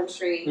of a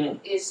country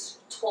is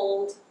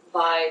told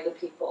by the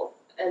people,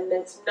 and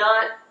it's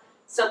not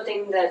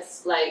something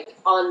that's like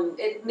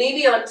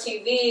maybe on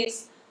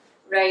TVs.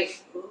 Right,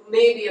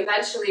 maybe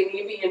eventually,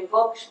 maybe in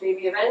books,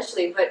 maybe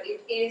eventually, but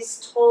it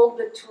is told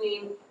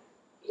between,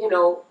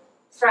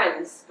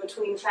 friends,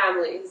 between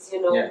families.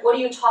 What do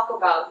you talk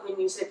about when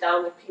you sit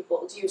down with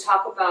people? Do you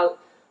talk about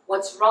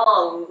what's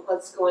wrong,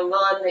 what's going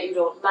on that you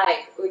don't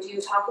like, or do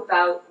you talk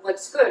about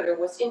what's good or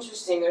what's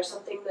interesting or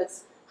something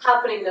that's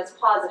happening that's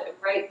positive?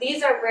 Right?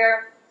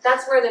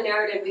 That's where the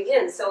narrative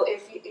begins. So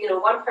if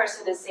one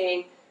person is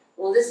saying,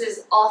 "Well, this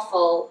is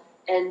awful,"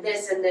 and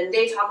this, and then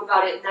they talk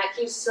about it, and that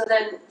keeps, so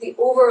then the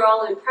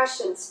overall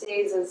impression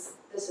stays as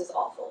this is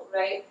awful,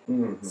 right?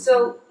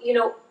 So,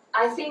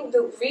 I think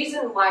the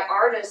reason why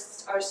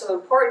artists are so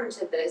important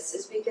to this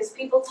is because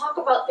people talk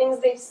about things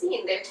they've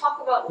seen. They talk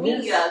about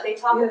media. They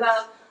talk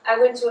about, I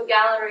went to a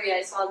gallery,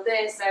 I saw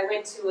this, I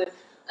went to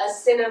a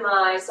cinema,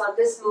 I saw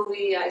this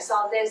movie, I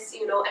saw this,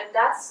 and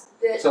that's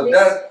that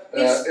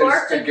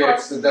sparks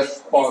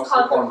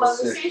the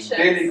conversation,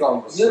 daily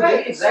conversation.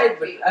 Right,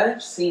 exactly. But I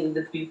have seen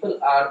that people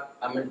are,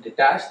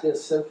 detach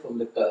themselves from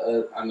the,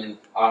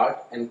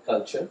 art and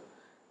culture,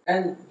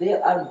 and they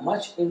are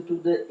much into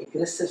the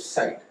aggressive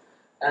side.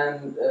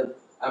 And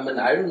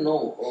I don't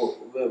know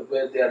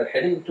where they are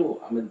heading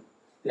to.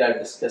 They are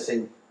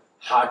discussing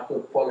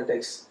hardcore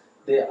politics.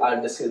 They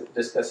are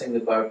discussing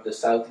about the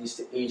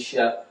Southeast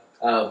Asia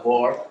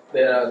war.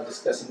 They are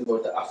discussing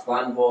about the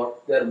Afghan war.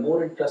 They are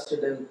more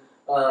interested in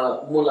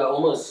Mullah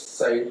Omar's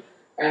side.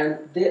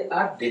 and they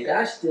are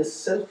detached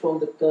themselves from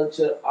the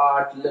culture,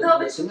 art, No,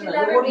 but you can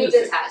never be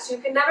detached. You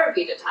can never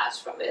be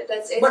detached from it.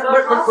 It's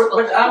not possible.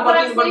 But I'm what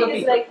talking I'm about saying the is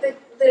people. like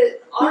the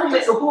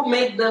artists. Who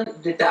make them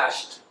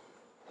detached?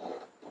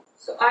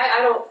 So I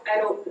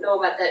don't know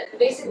about that.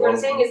 Basically, what I'm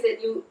saying is that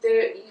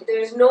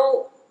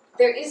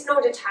there is no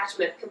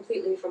detachment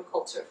completely from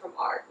culture, from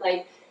art.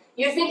 Like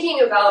you're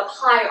thinking about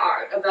high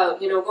art, about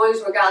going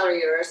to a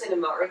gallery or a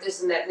cinema or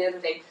this and that and the other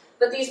thing.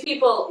 But these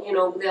people,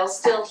 they'll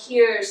still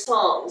hear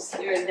songs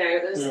here and there.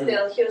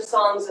 They'll hear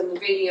songs on the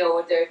radio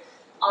or they're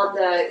on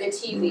the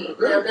TV.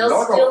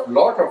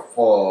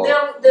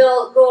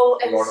 They'll go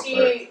and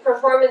see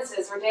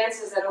performances or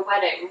dances at a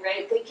wedding,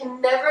 right? They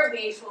can never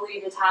be fully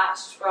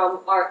detached from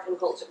art and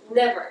culture.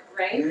 Never,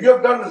 right? You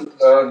have done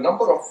a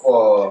number of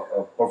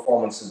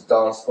performances,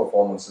 dance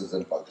performances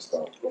in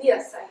Pakistan.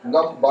 Yes, I have.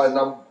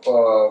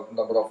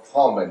 Number of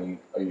how many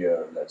a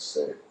year, let's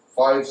say?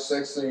 5,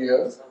 6 a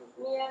year?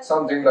 Yeah.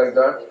 Something like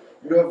that.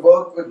 You have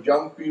worked with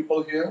young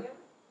people here.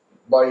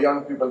 By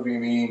young people, we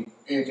mean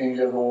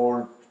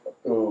 18-year-old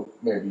to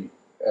maybe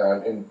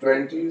in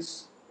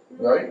 20s,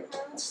 right?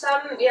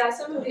 Some of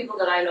the people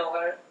that I know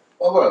are.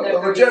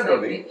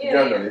 Generally.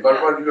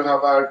 But you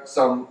have had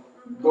some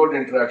good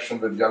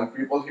interaction with young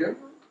people here.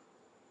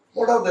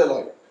 What are they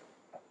like?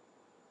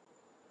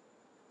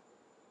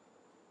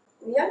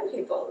 Young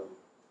people.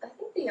 I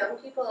think the young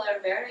people are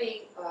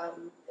very,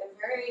 they're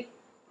very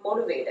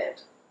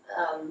motivated.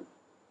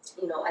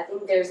 I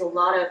think there's a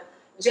lot of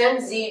Gen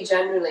Z.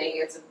 Generally,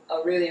 it's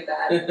a really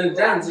bad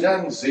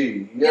Gen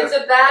Z. Yes.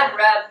 It's a bad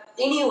rep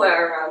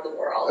anywhere around the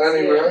world.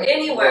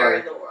 Anywhere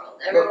in the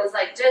world. Everyone's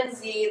like Gen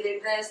Z. They're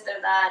this.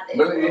 They're that.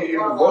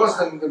 Even worse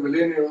than the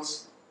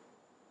millennials.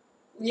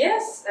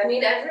 Yes, I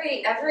mean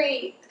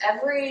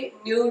every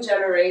new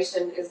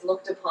generation is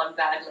looked upon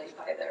badly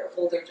by their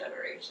older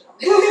generation.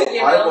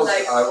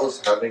 I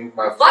was having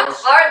my what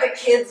first... are the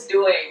kids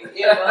doing?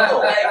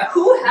 Like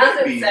who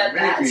hasn't said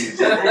that?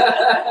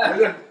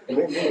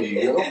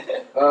 Maybe.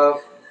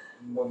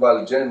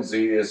 Well, Gen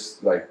Z is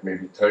like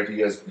maybe 30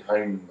 years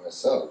behind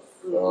myself.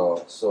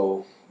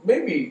 So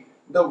maybe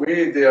the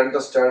way they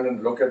understand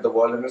and look at the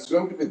world, and it's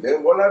going to be their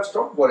world. I've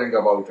stopped worrying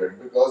about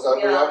it because I'm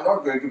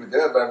not going to be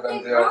there when they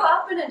grew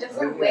up in a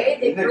different way.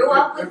 They grew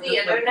up with the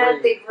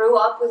internet. They grew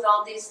up with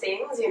all these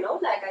things.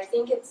 Like I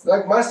think it's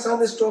like my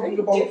son is talking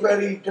about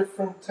very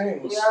different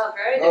things. Yeah,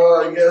 very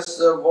different. Yes.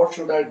 What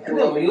should I do?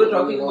 No, you were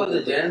talking about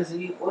the Gen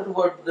Z. What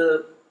about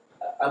the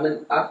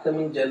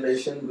upcoming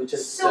generation, which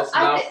is just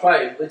now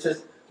 5, which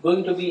is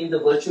going to be in the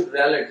virtual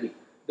reality?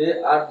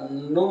 They are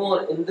no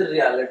more in the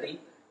reality.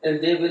 And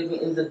they will be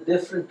in the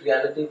different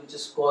reality, which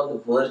is called the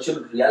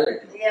virtual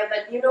reality. Yeah,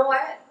 but you know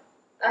what?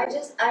 I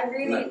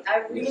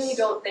really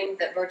don't think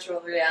that virtual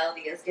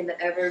reality is going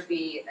to ever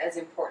be as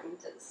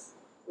important as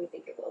we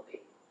think it will be.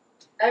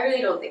 I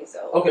really don't think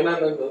so. Okay, ma'am.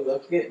 But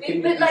like,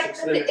 in the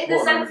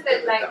sense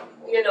that, like,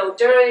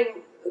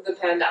 during the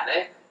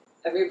pandemic,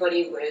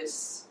 everybody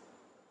was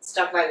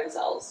stuck by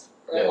themselves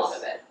for a lot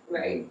of it,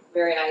 right?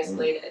 Very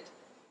isolated.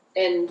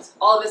 And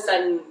all of a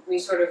sudden, we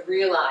sort of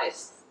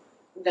realized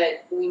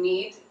that we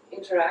need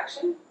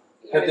interaction.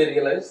 Have they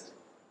realized?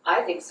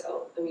 I think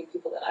so. I mean,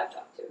 people that I've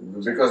talked to.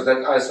 Because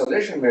then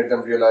isolation made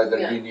them realize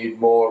that we need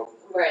more.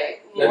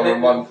 Right.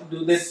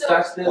 Do they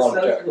touch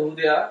themselves who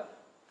they are?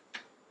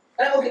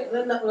 Okay.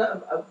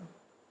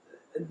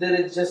 There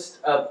is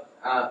just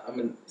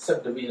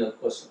subdivisional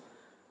question.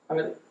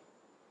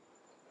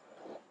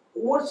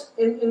 What's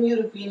in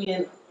your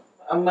opinion,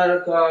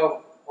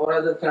 America or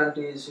other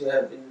countries you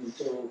have been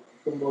to,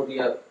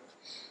 Cambodia?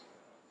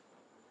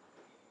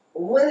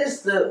 Where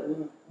is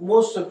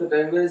most of the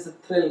time, where is the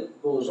thrill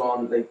goes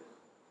on? Like,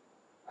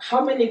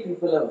 how many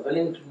people are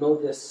willing to know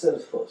their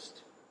self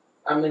first?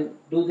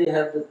 Do they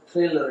have the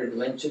thrill or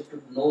adventure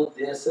to know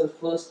their self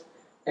first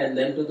and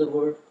then to the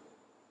world?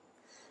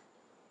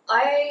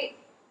 I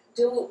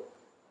do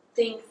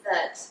think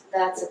that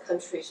that's a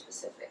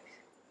country-specific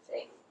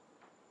thing.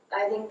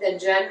 I think that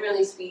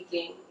generally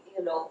speaking,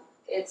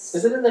 it's...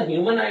 Is it in the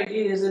human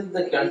idea? Is it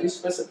the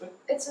country-specific?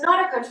 It's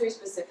not a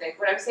country-specific.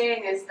 What I'm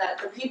saying is that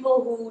the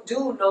people who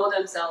do know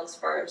themselves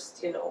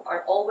first,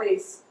 are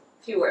always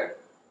fewer.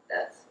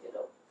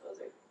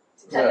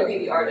 Those tend to be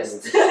the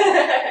artists.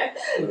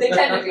 They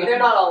tend to be. They're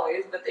not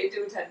always, but they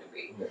do tend to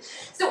be.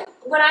 Yes. So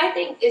what I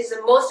think is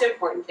the most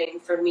important thing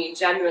for me,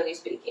 generally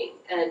speaking,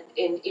 and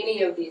in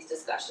any of these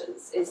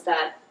discussions, is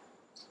that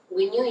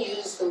when you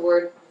use the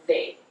word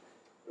they,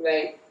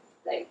 right?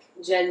 Like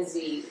Gen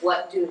Z,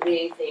 what do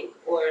they think?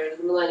 Or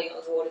the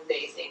millennials, what do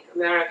they think?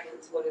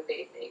 Americans, what do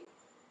they think?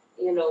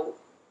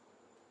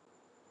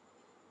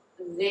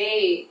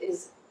 They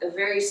is a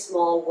very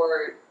small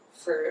word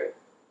for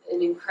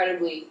an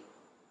incredibly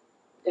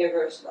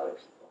diverse amount of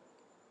people.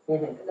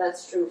 Mm-hmm. And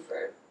that's true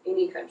for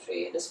any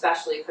country, and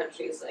especially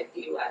countries like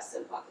the US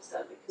and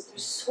Pakistan, because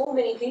there's so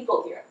many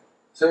people here.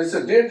 So it's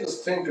a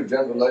dangerous thing to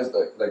generalize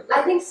like that.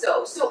 I think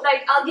so. So,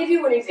 like, I'll give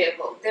you an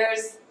example.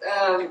 There's,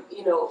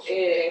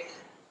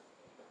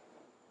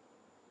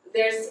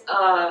 there's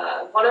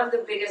one of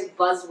the biggest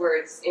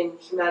buzzwords in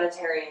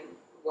humanitarian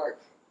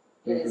work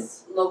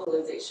is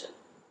localization,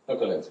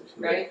 Localization.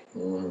 right?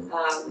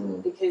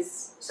 Mm.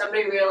 Because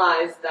somebody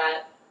realized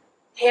that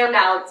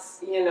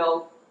handouts,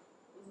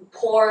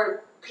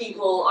 poor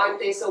people, aren't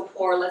they so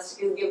poor, let's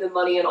give them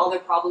money and all their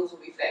problems will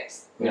be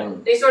fixed. Yeah.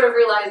 They sort of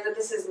realized that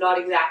this is not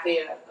exactly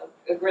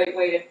a great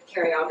way to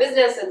carry on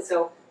business, and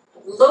so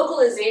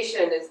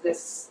localization is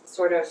this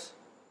sort of,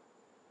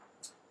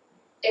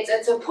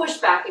 it's a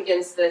pushback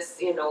against this,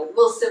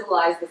 we'll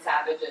civilize the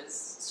savages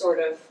sort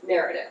of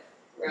narrative,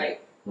 right?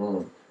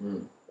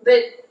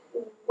 But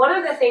one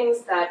of the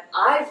things that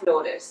I've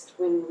noticed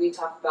when we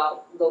talk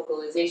about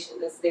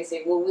localization is they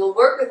say, well, we'll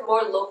work with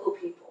more local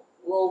people.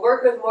 We'll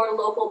work with more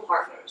local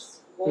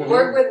partners. We'll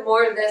work with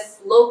more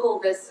this, local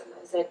this. And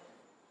I said,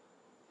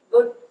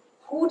 but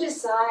who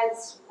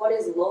decides what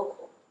is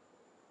local?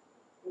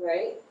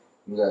 Right?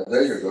 Yeah,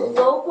 there you go.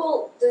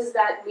 Local, does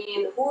that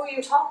mean, who are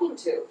you talking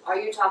to? Are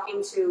you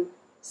talking to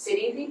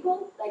city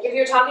people? Like if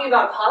you're talking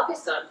about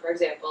Pakistan, for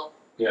example.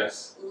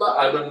 Yes.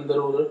 Urban and the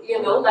rural.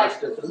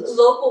 Like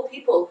local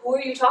people, who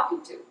are you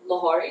talking to?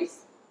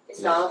 Lahoris?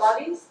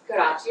 Islamabadis?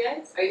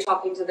 Karachiites? Are you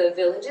talking to the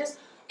villages?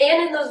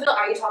 And in those villages,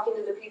 are you talking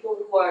to the people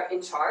who are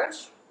in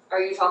charge?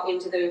 Are you talking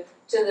to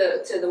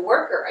the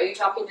worker? Are you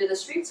talking to the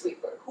street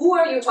sweeper? Who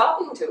are you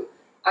talking to?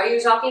 Are you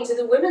talking to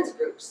the women's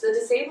groups, the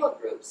disabled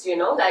groups?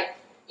 Like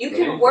you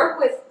can work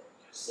with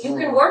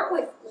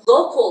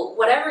local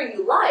whatever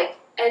you like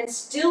and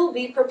still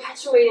be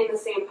perpetuating the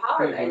same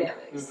power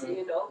dynamics.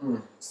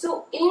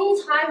 So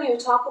anytime you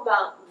talk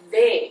about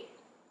they,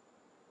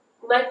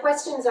 my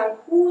questions are,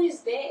 who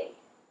is they?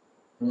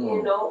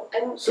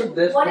 And So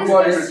what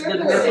is their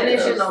the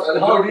definition of and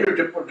how do you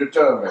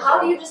determine? How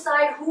do you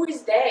decide who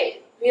is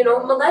they?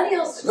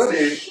 Millennials is a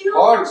Very huge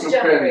hard to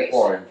generation.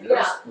 pinpoint.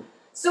 Yes. Yeah.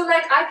 So we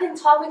can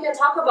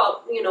talk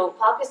about,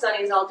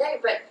 Pakistanis all day,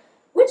 but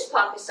which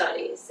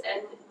Pakistanis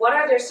and what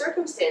are their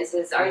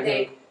circumstances? Are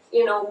they,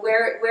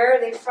 where are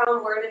they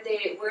from? Where do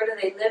they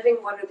living?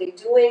 What are they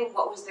doing?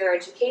 What was their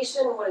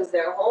education? What is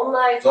their home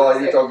life? So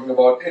are you talking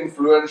about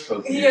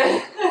influential people?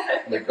 Yeah.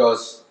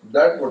 Because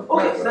that would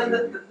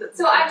matter.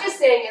 So I'm just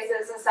saying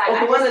as a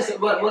side.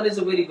 One is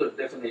a very good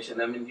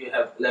definition. I mean, you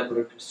have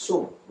elaborated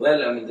so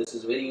well. I mean, this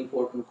is a very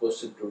important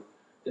question to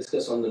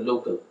discuss on the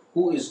local.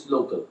 Who is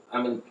local?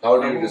 I mean,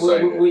 how do you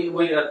decide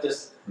we are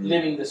just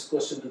leaving this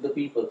question to the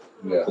people.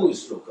 Yeah. Who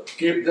is local?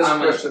 Keep this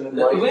question in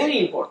mind.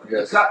 Very important.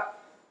 Yes.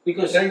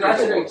 Because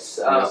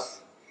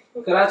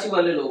Karachi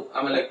wale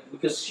log,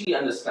 because she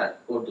understands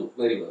Urdu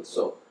very well.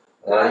 So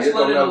Karachi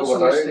wale log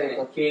समझते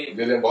हैं कि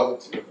Gillian बहुत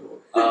अच्छी है.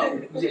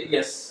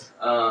 Yes,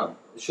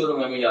 शुरू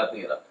में मैं याद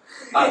नहीं रहा.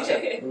 अच्छा,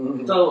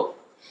 तो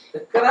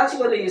कराची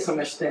वाले ये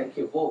समझते हैं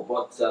कि वो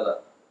बहुत ज़्यादा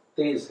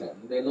तेज हैं.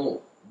 They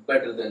know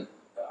better than.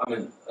 I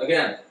mean,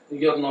 again,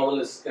 your novel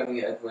is coming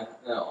at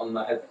on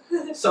my head.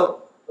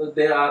 So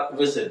they are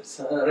wizards,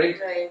 right?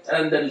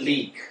 And the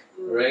league,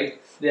 right?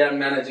 They are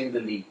managing the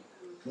league.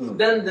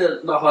 Then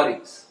the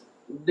Lahoris,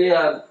 they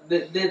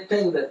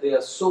think that they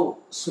are so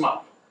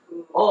smart,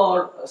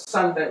 or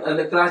sometimes, and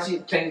the Karachi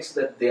thinks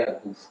that they are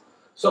goof.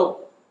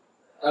 So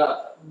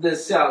the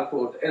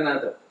Sialkot,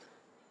 another.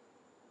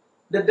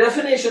 The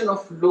definition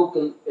of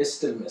local is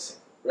still missing,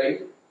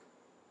 right?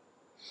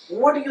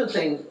 What do you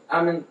think?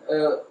 I mean,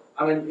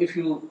 if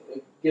you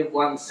give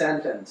one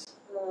sentence,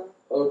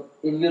 or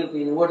in your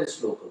opinion, what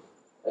is local,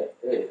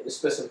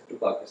 specific to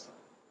Pakistan?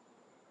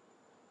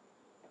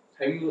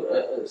 Have you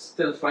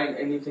still find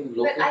anything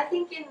local? But I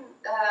think in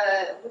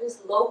what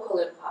is local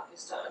in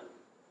Pakistan?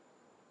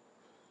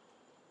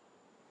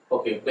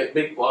 Okay,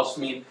 big pause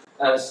mean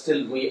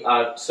still we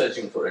are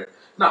searching for it.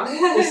 Now,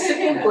 the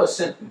second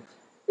question.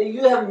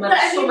 You have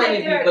met so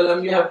many people,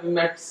 and you have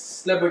met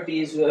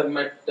celebrities, you have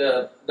met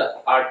the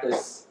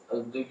artists,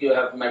 you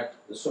have met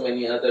so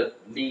many other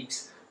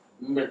leagues,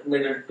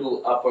 middle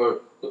to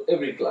upper, to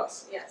every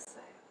class. Yes, I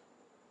have.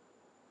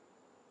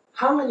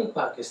 How many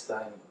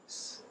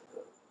Pakistanis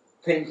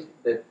think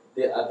that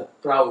they are the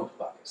proud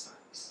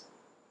Pakistanis?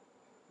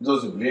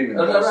 Those who believe in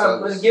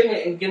themselves.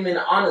 Give me an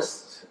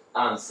honest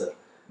answer.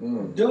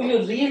 Do you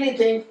really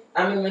think,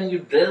 when you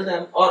drill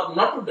them, or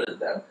not to drill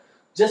them,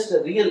 just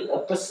a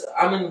real,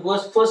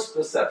 first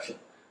perception,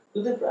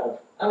 do they proud?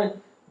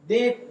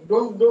 They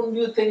don't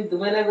you think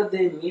whenever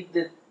they meet,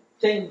 they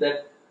think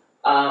that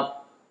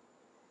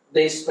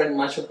they spend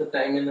much of the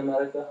time in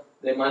America?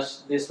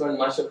 They spend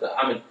much of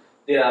the,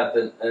 they are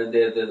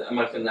the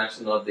American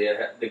national, or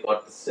they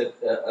got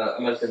the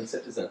American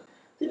citizen.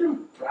 They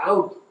don't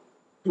proud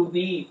to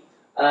be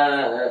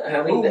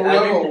having the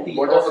identity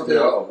of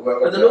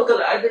the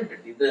local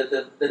identity,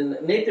 the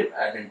native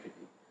identity.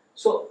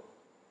 So,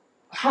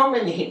 how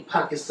many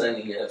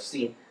Pakistanis you have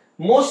seen,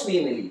 mostly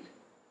in elite,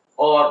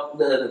 or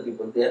the other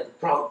people, they are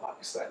proud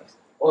Pakistanis,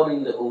 or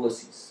in the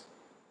overseas?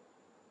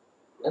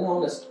 An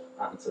honest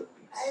answer,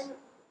 please.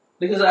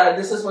 Because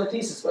this is my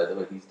thesis, by the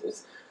way, these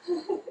days.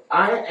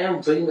 I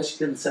am very much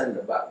concerned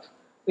about,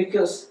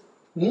 because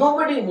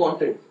nobody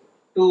wanted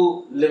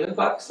to live in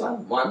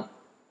Pakistan, one.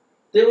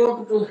 They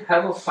wanted to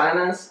have a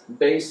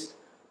finance-based,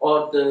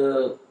 or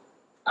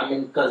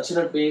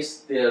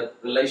cultural-based, their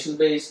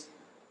relation-based,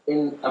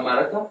 in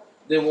America.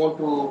 They want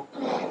to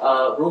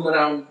roam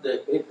around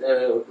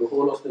the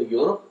whole of the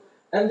Europe,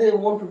 and they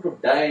wanted to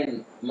die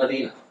in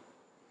Medina,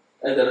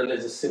 as a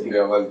religious city.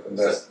 Yeah, well,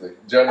 that's the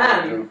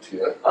general route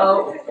here.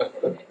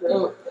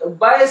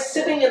 By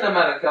sitting in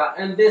America,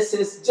 and this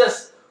is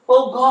just,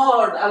 oh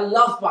God, I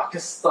love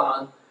Pakistan,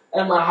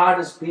 and my heart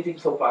is beating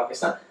for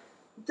Pakistan.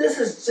 This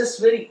is just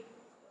very.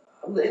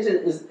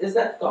 Is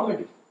that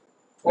comedy?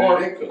 Or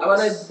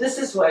this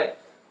is why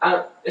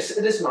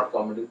it is not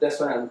comedy. That's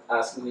why I'm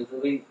asking you a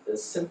very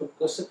simple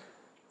question: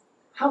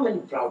 how many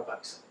proud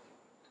Pakistanis?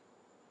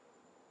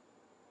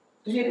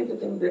 Do you really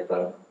think they're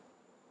proud?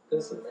 I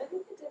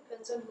think it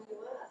depends on who you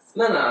ask.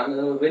 No,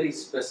 I'm very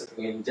specific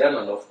in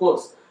general, of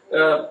course.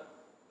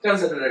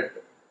 Consider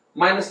it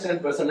minus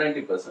 10%,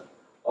 90%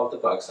 of the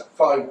Pakistan.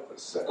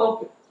 5%.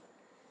 Okay.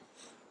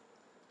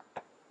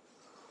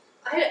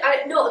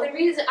 I no, the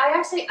reason I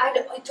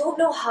don't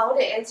know how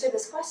to answer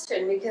this question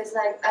because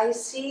I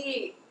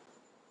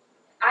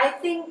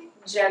think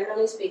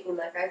generally speaking,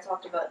 like I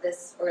talked about this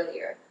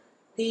earlier,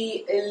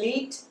 the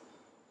elite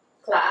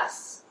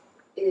class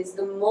is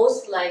the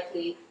most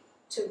likely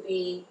to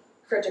be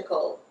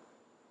critical.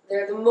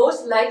 They're the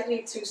most likely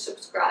to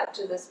subscribe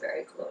to this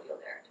very colonial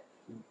narrative.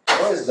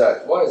 Why is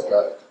that? Why is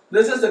that?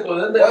 This is the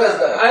question. Why is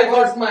that? I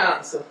got my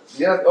answer.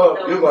 Yeah,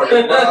 No. you got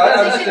it.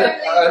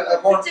 I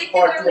want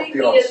part two of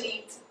the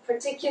answer.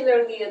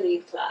 Particularly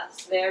elite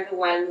class. They're the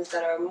ones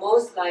that are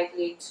most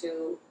likely to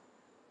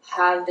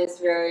have this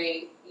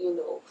very,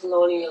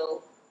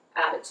 colonial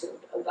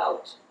attitude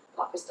about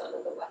Pakistan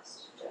and the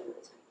West,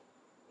 generally speaking.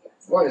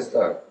 Yes. Why is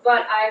that?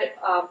 But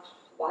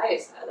why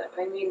is that?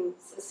 I mean,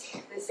 it's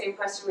the same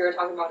question we were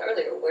talking about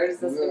earlier. Where does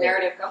this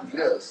narrative come from?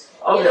 Yes.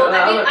 Okay,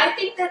 I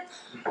think that,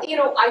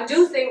 I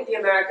do think the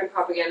American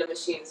propaganda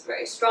machine is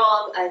very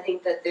strong. I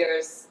think that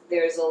there's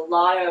a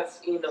lot of,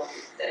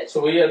 that. So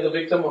we are the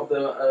victim of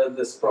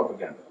this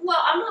propaganda.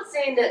 Well, I'm not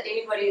saying that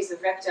anybody is a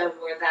victim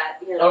or that,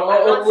 I'm Oh,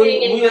 not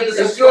saying we are anybody's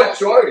the It's your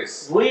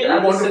choice. We are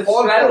want the to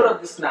fall subscriber for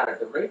of this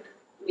narrative, right?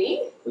 Me?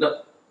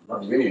 No,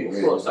 Not me. of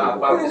course.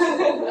 Our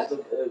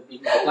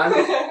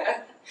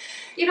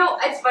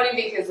It's funny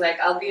because,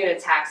 I'll be in a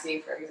taxi,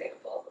 for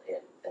example,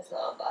 in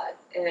Islamabad,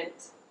 and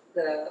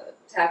the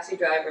taxi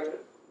driver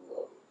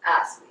will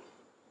ask me,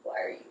 why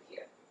are you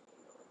here?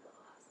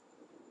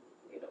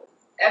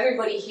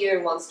 Everybody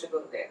here wants to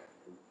go there.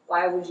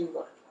 Why would you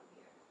want to come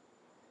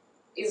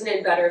here? Isn't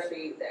it better for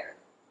you there?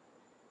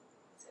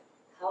 I said,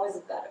 how is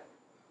it better?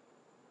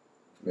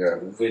 Yeah.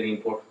 Very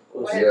important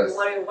What question. is,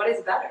 what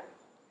is better?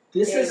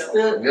 This is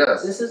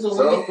the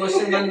only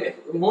question when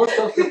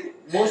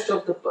most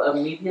of the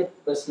media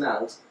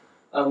personals,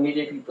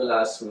 media people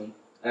ask me,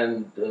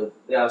 and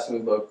they ask me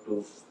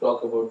to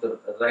talk about the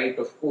right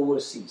of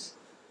overseas.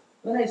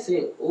 When I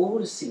say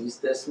overseas,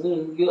 that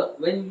means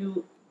when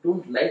you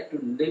don't like to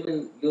live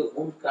in your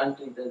own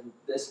country, then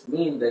this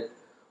means that,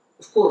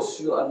 of course,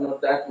 you are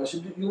not that much.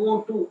 You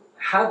want to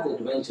have the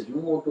adventure. You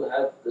want to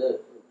have the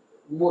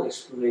more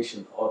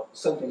exploration or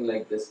something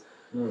like this.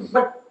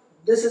 But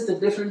this is the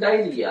different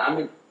idea. I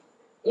mean,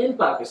 in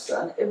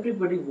Pakistan,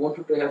 everybody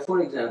wanted to have,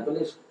 for example,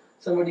 if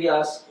somebody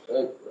asks,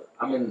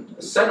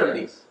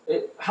 suddenly,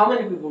 how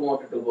many people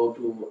wanted to go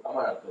to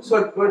America?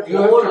 But you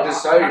have to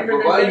decide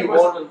why you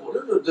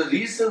want. The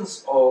reason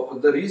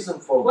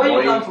for why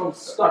going. you come from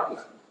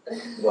Scotland?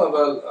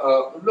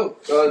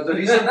 Look, the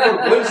reason for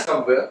going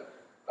somewhere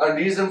and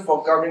reason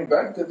for coming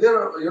back, there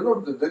are,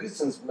 the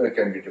reasons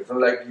can be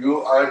different. Like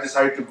I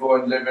decide to go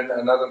and live in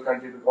another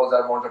country because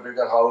I want a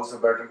bigger house, a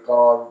better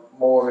car,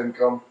 more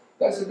income.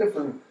 That's a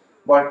different.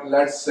 But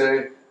let's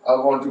say I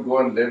want to go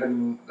and live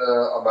in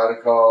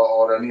America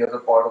or any other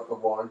part of the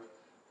world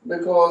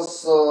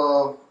because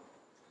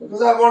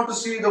I want to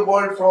see the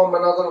world from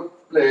another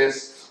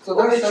place. So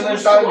that's an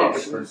entirely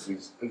different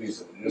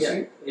reason. You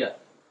see? Yeah.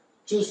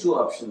 Choose two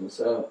options.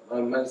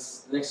 My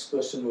next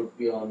question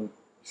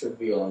should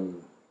be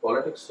on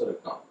politics or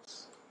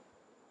economics.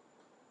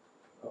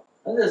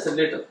 And there's a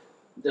little,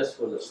 just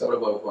for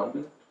about 1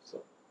 minute.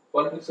 So,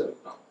 politics or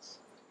economics?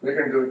 We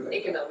can do it like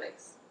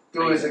Economics.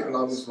 Two is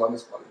economics, one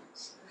is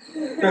politics.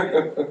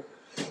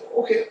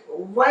 Okay,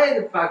 why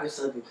the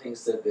Pakistani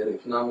thinks that their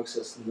economics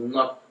is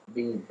not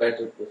being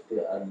better if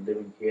they are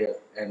living here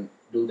and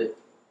do the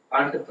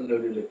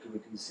entrepreneurial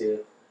activities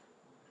here?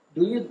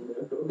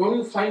 Don't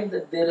you find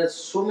that there is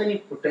so many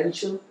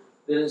potential?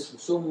 There is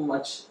so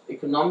much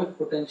economic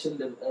potential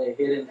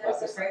here in There's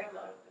Pakistan. a great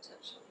amount of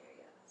potential here,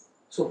 yes.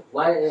 So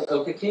why?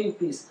 Okay, can you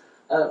please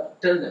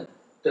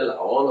tell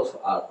all of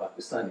our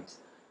Pakistanis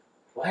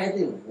why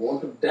they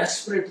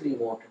desperately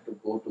wanted to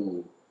go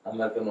to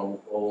America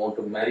or want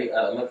to marry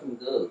an American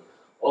girl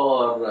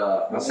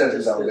or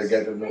settle down, they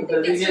get to know.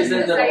 It's just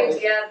this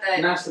idea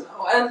that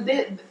and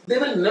they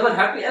will never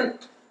happy. And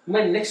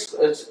my next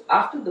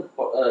after the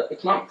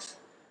economics,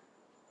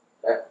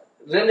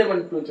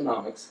 relevant to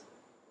economics,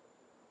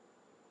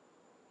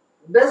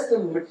 does the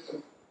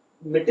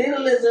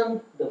materialism,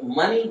 the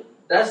money,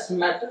 does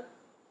matter,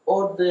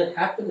 or the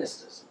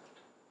happiness does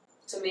matter?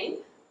 to me,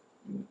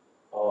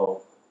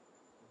 Oh,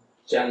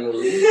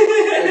 generally.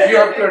 If you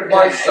have to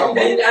advise someone,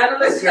 Being if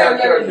analysts you have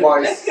to generally.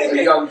 advise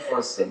a young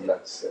person,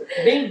 let's say.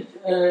 Being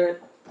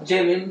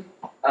genuine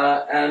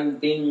and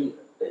being,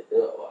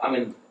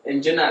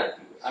 in generality,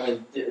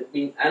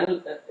 being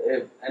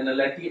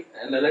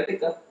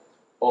analytical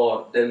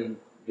or then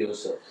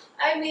yourself.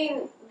 I mean,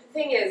 the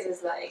thing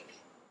is like,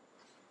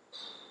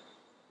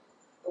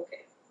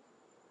 okay,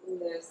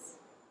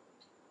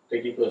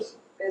 Tricky person.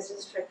 this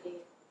is tricky.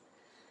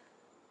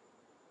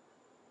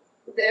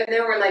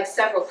 There were like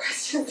several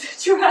questions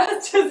that you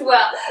asked as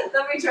well.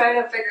 Let me try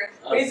to figure.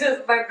 It's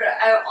just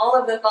all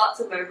of the thoughts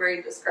in my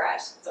brain just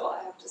crashed, so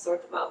I have to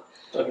sort them out.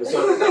 Okay, so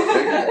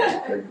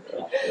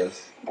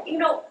Yes.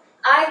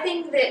 I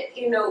think that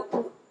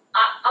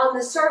on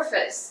the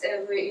surface,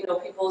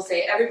 people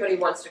say everybody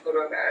wants to go to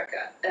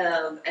America,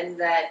 and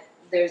that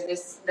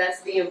that's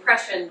the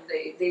impression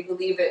they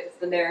believe it. It's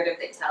the narrative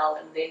they tell,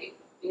 and they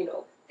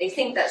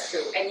think that's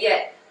true, and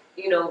yet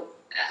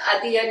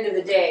at the end of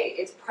the day,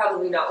 it's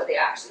probably not what they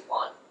actually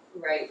want,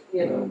 right?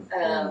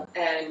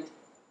 And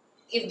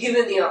if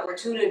given the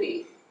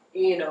opportunity,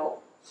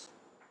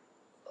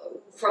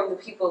 from the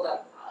people that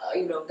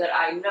that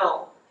I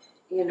know,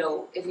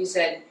 if you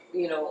said,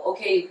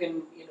 okay, you can,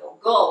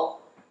 go,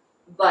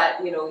 but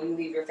you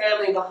leave your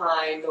family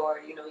behind, or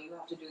you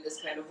have to do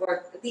this kind of work.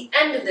 At the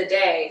end of the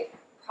day,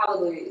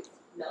 probably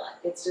not.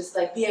 It's just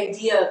like the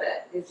idea of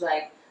it is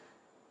like,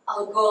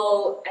 I'll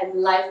go and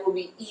life will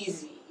be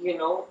easy,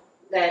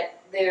 that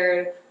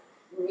there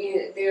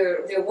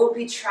won't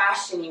be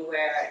trash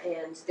anywhere,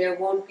 and there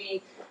won't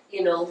be,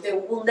 there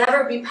will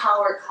never be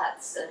power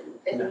cuts,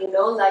 and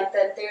like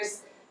that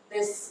there's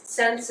this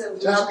sense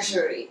of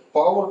luxury.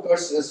 Power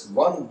cuts is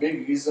one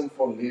big reason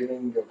for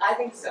leaving. I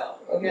think so.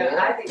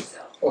 I think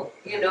so.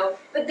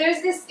 But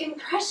there's this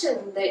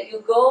impression that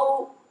you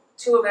go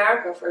to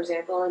America, for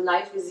example, and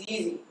life is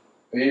easy.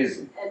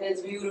 Easy. And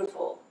it's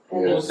beautiful.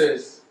 And who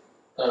says?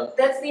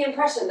 That's the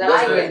impression that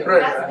That's I the get.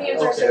 impression. That's the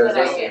impression Okay, that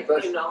that's I the get.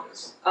 impression,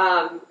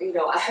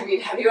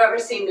 yes. Have you ever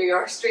seen New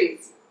York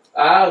streets?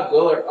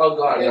 Oh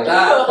God, Yeah.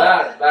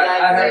 bad.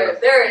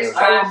 Like there is Yes.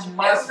 trash I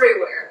must-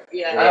 everywhere.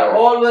 Yeah. I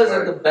always Right.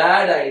 had the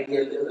bad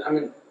idea.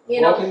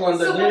 Walking on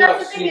the so New but York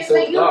that's the thing streets is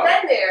that of you've God.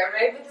 been there,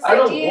 right? But this I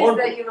don't idea is want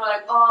that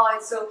like, oh,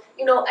 it's so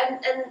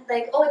and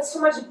like, oh, it's so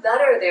much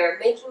better there.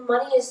 Making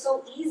money is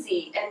so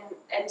easy,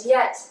 and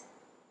yet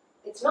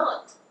it's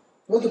not.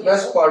 What's the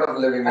best part of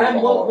living in I'm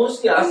Lahore?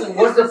 mostly asking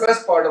What's the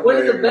best part of what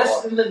is living the in best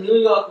Lahore? in the New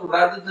York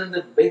rather than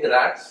the big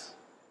rats?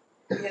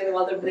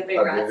 Well, the big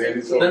Are they rats.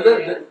 really so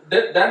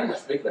That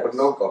much big rats. But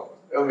no comment.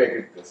 I'll make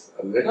it this.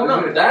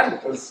 No,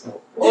 that.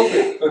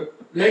 Okay.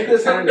 Make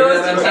this From hand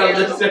nose and to I'll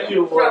tail. just tell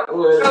you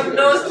From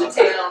nose to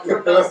tail.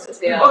 From nose to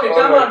tail. Okay,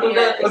 come on to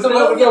Yeah. the What's the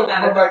colonial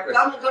back narrative.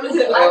 question? Come to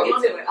the I'll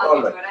get to it.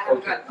 Alright, I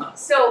haven't okay. gone.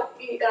 So,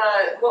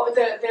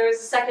 there was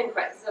a second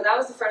question. So that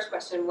was the first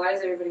question. Why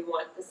does everybody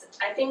want this?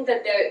 I think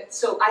that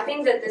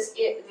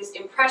this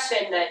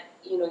impression that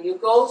you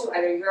go to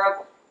either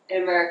Europe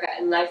and America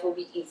and life will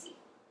be easy.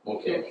 You'll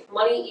Okay. make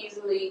money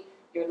easily.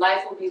 Your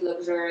life will be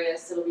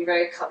luxurious. It'll be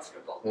very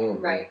comfortable,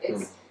 right?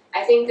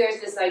 I think there's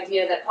this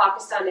idea that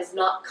Pakistan is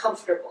not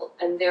comfortable,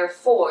 and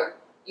therefore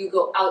you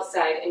go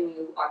outside and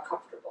you are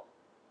comfortable,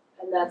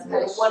 and that's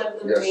kind of one of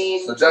the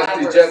main So that's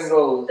drivers. the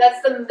general.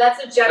 That's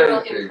a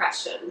general Thinking.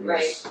 impression,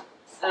 Yes.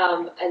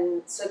 right?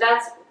 And so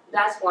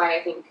that's why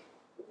I think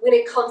when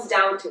it comes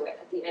down to it,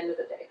 at the end of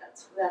the day,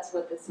 that's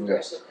what this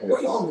impression is.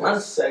 Yes. On one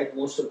side,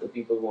 most of the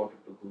people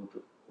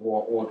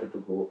wanted to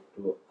go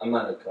to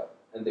America,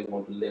 and they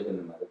want to live in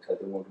America.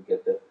 They want to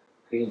get the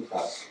green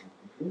card.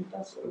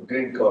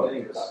 Green card.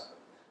 Yes.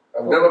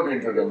 I've never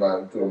been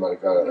to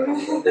America.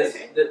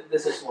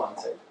 This is one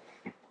side.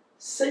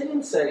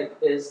 Second side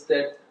is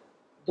that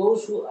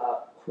those who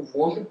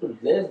wanted to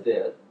live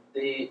there,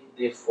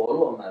 they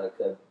follow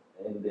America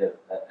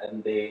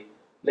and they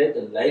live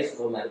the life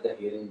of America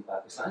here in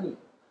Pakistan.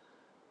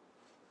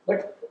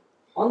 But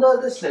on the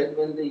other side,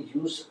 when they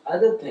use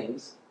other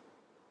things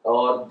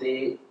or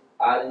they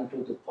are into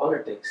the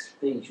politics,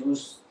 they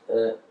use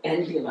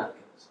anti-Americanism.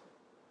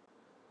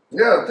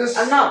 Yeah, this.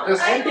 And now,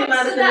 this I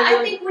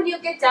anti-Americanism, think when you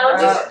get down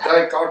to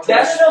dichotomy.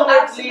 absolutely.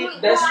 No, I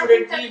think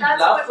desperately that's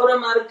love what- for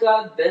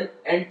America, then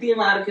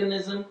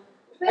anti-Americanism,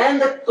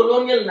 and the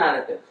colonial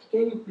narrative.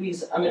 Can you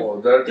please, Oh,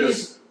 that please,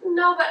 is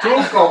No, but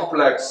too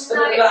complex.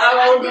 No,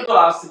 I wanted to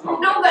ask the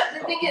No, but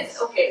the thing is,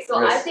 okay,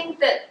 so Yes. I think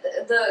that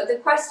the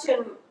question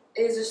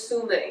is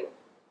assuming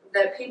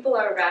that people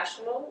are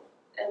rational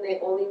and they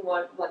only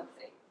want one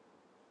thing.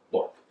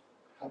 What?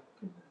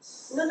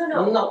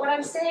 No. No. What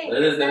I'm saying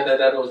is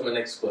That was my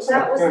next question.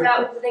 that was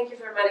thank you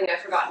for reminding me,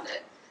 I've forgotten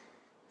it.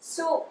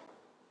 So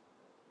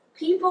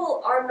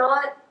people are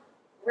not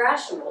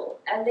rational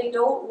and they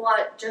don't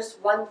want just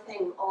one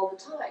thing all the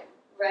time,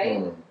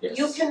 right? Yes.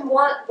 You can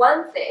want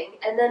one thing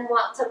and then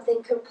want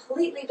something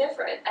completely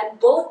different, and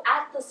both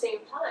at the same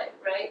time,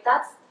 right?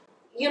 That's,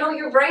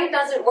 your brain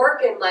doesn't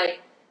work in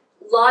like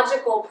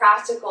logical,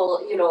 practical,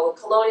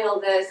 colonial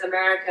this,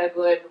 America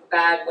good,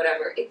 bad,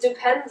 whatever. It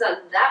depends on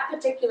that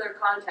particular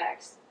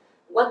context,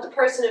 what the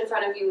person in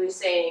front of you is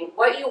saying,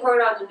 what you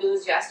heard on the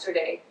news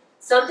yesterday,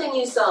 something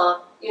you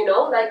saw,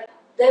 like,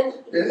 then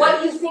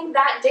what you think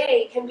that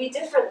day can be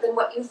different than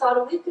what you thought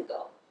a week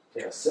ago.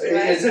 Yes. So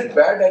is it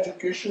bad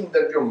education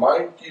that your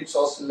mind keeps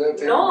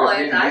oscillating? No,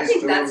 between I these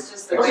think two that's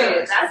just the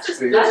way. That's just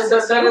That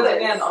is fluid.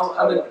 again,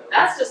 I mean,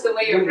 That's just the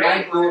way your we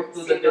brain might go works.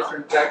 to the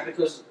different track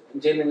because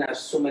Gillian has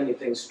so many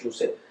things to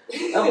say.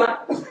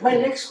 My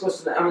next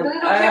question, I mean, we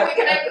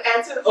can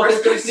answer the first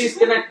okay, question. please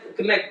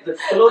connect the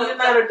colonial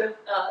narrative.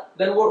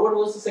 Then what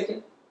was the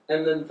second?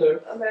 And then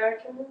third?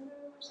 Americanism.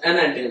 And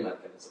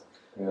anti-Americanism.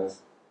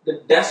 Yes.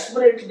 The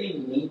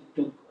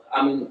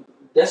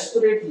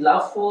desperate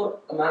love for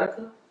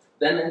America,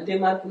 then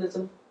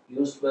anti-Americanism,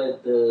 used by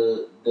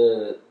the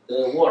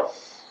what?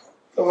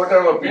 So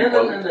whatever people.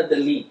 No, the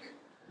League.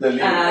 The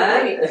league.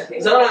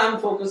 And so I'm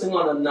focusing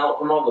on a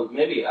novel.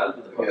 Maybe I'll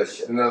be the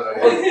publisher. Yes. No.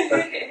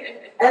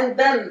 And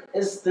then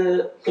is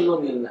the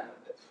colonial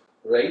narrative,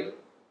 right?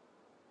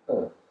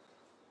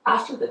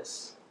 After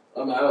this,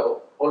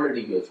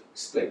 already you have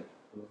explained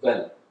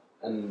well,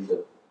 and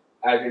the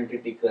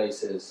identity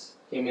crisis,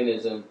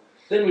 humanism.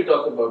 Then we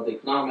talk about the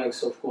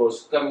economics, of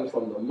course, coming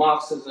from the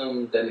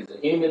Marxism, then is the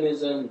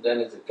humanism, then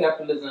is the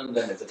capitalism,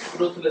 then is a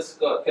ruthless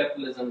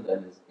capitalism,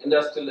 then is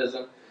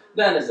industrialism,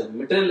 then is a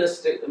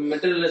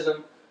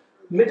materialism,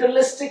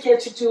 materialistic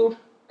attitude,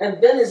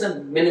 and then is a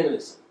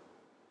minimalism.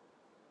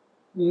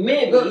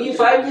 Maybe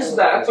 5 years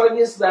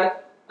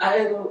back,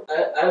 I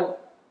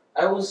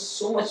was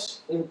so much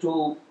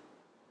into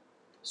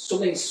so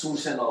many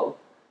suits and all.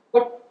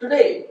 But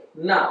today,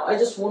 now, I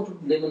just want to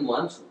live in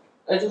one suit.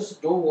 I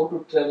just don't want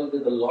to travel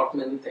with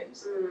many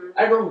things.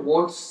 I don't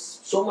want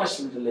so much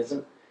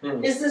materialism.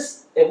 Is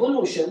this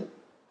evolution,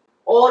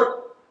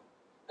 or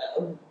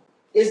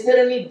is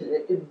there any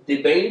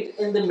debate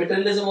in the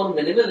materialism or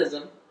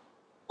minimalism,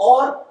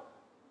 or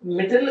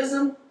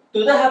materialism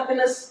to the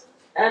happiness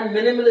and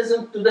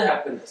minimalism to the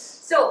happiness?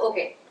 So,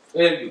 okay.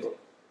 There you go.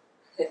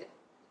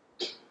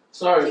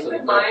 Sorry, keep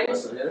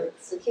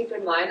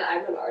in mind,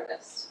 I'm an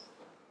artist.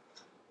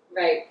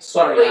 Right.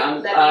 Sorry, wait,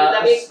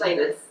 let me explain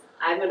this.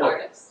 I'm an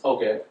artist.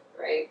 Okay.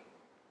 Right.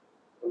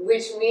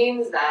 Which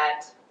means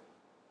that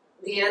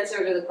the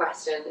answer to the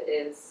question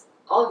is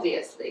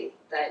obviously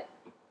that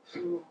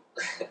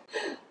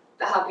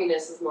the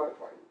happiness is more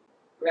important,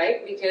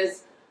 right?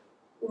 Because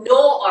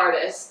no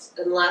artist,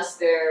 unless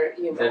they're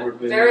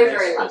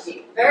very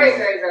lucky,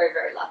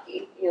 very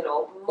lucky,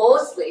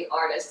 mostly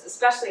artists,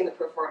 especially in the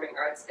performing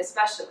arts,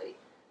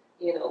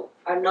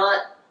 are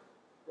not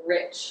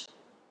rich.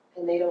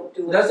 And they don't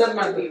do it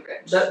to be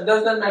rich.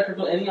 Does that matter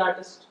to any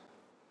artist?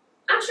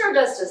 I'm sure it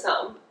does to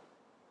some.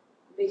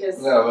 Because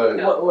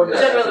what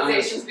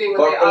generalizations being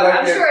what they are.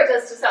 I'm sure it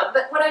does to some.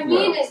 But what I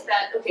mean is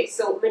that, okay,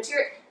 so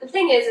the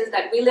thing is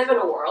that we live in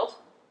a world,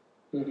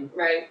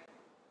 right?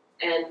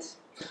 And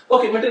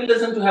okay,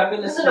 materialism to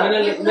happiness,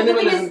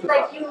 minimalism to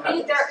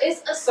happiness. There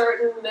is a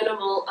certain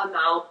minimal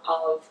amount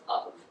of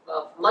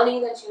money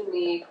that you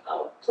need,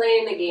 of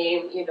playing the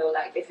game,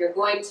 like if you're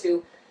going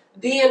to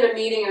be in a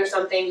meeting or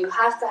something, you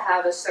have to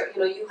have a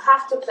certain, you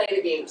have to play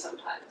the game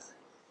sometimes,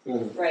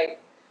 right?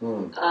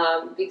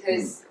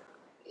 Because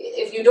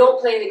if you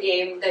don't play the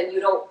game, then you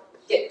don't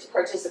get to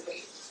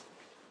participate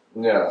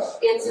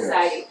in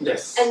society.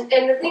 Yes. And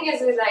the thing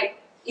is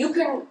like, you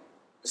can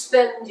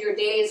spend your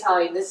days how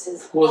this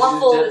is of course,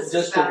 awful,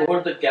 just to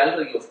hold the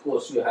gallery, of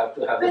course, you have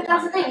to have. But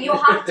that's the thing, you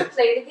have to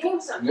play the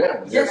game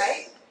sometimes,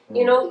 right?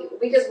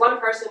 Because one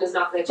person is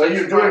not going to change. But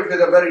you do it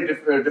with a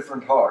very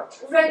different heart.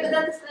 Right, but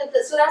that's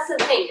the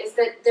thing, is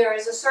that there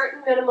is a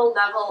certain minimal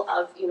level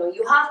of,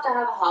 you have to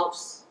have a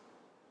house.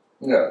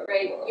 Yeah.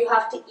 Right? You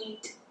have to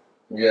eat.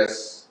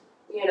 Yes.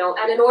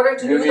 And in order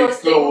to do those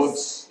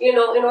things, in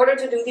order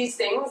to do these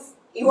things,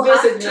 you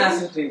have to,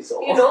 necessities, of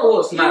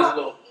course,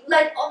 Maslow.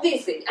 Like,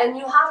 obviously, and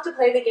you have to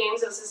play the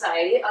games of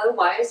society,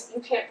 otherwise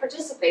you can't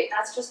participate.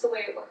 That's just the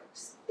way it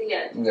works. The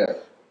end. Yeah.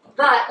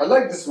 But I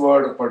like this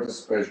word of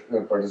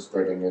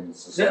participating in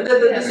society.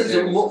 This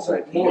is more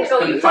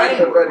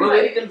confined,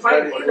 very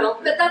confined.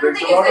 But that's the There's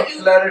thing, a lot is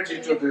of that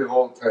clarity to the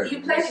whole thing.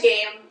 you play the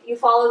game, you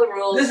follow the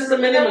rules. This is the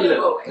minimal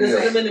level.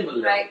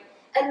 Right? Right.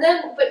 And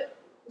then, but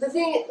the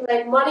thing,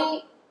 like,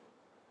 money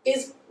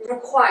is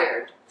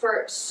required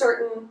for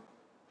certain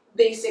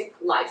basic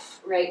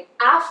life, right?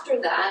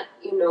 After that,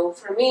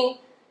 for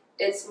me,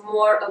 it's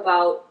more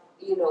about,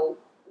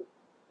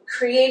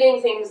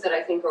 creating things that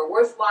I think are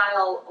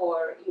worthwhile,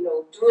 or,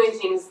 doing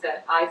things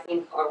that I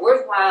think are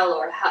worthwhile,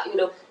 or,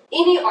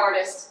 any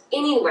artist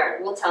anywhere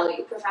will tell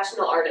you,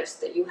 professional artists,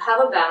 that you have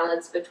a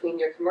balance between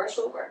your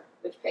commercial work,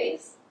 which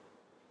pays,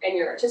 and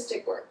your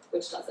artistic work,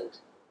 which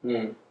doesn't.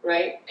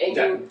 Right? And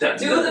you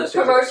do the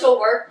commercial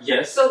work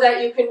so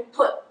that you can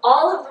put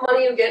all of the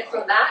money you get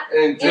from that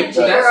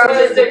into your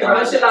artistic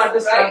commercial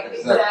artists. Right?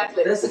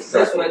 Exactly.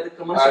 That's why the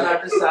commercial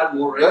artists are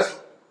more rich,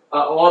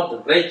 or the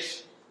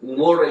rich.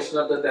 More rich,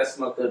 that's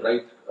not the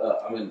right,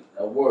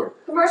 word.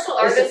 Commercial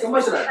artists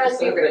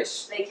can be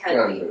rich. They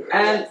can be.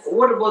 And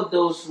what about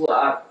those who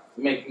are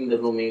making the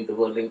Rumi, the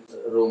whirling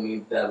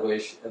Rumi,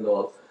 Darwish and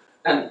all?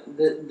 and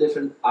the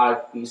different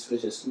art piece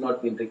which has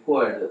not been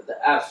required, the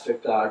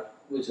abstract art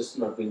which has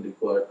not been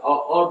required,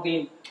 or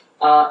been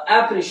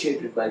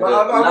appreciated by the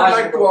large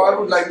number I of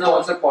would like to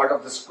audience. answer part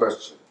of this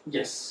question.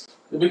 Yes,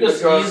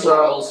 because he is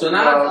also an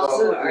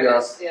artist.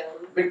 Yes. Yeah.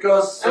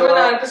 Because I'm an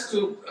artist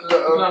too.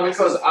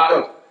 because art.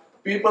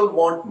 look, people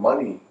want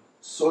money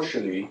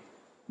socially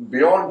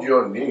beyond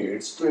your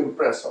needs to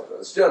impress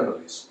others,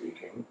 generally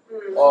speaking,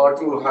 or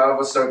to have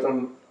a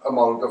certain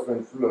amount of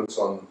influence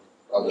on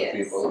other Yes.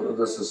 people,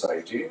 the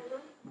society.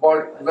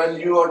 But when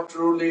you are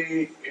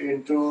truly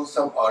into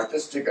some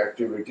artistic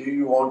activity,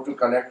 you want to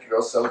connect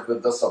yourself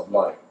with the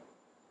sublime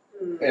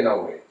in a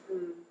way,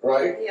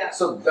 right? Yeah.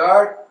 So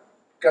that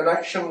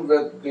connection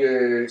with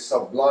the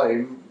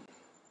sublime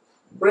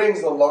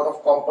brings a lot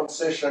of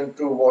compensation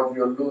to what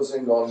you're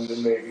losing on the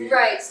maybe.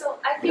 Right. So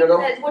I think You know,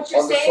 that what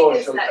you're on the saying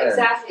is social that end.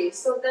 exactly.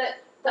 So that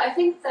I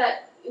think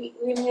that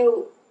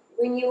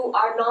when you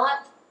are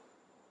not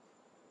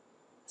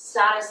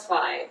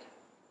satisfied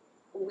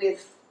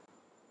with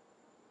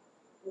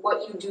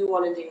what you do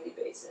on a daily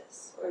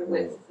basis, or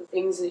with the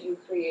things that you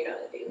create on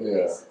a daily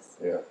basis,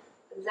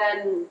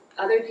 then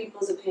other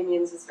people's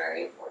opinions is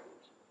very important.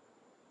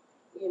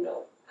 You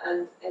know,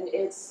 and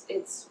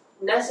it's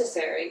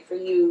necessary for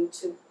you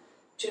to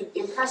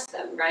impress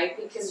them, right?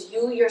 Because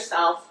you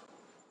yourself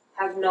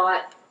have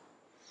not,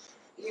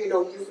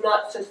 you've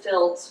not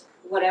fulfilled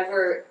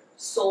whatever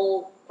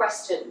soul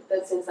question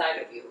that's inside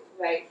of you,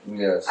 right?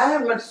 Yes. I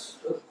have met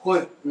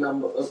quite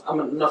number. I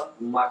mean, not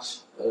much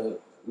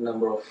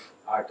number of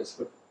artists,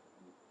 but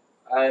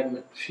I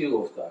met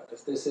few of the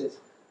artists. They say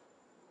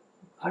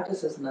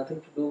artist has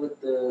nothing to do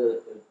with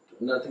the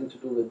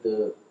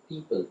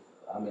people.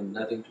 I mean,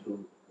 nothing to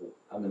do.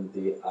 I mean,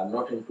 they are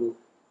not into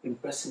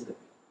impressing the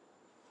people.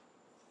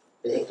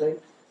 Is that right?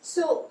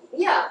 So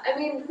yeah, I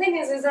mean the thing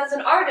is as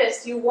an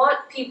artist you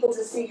want people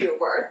to see your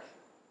work,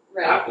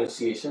 right?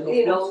 Appreciation. Of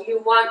You know, course.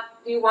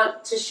 you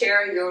want to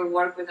share your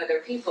work with other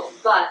people,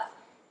 but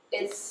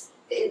it's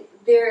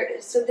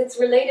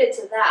related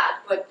to that,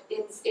 but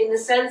it's in the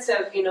sense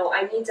of,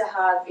 I need to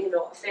have,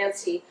 a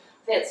fancy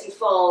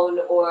phone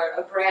or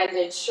a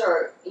branded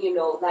shirt,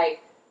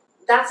 like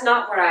that's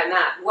not where I'm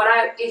at.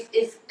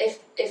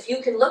 If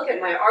you can look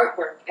at my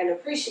artwork and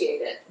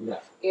appreciate it, then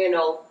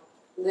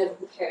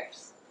who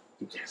cares?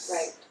 Yes.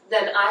 Right?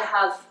 Then I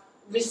have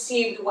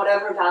received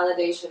whatever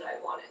validation I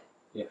wanted.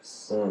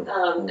 Yes.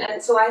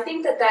 And so I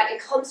think that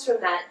it comes from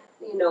that,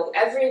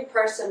 every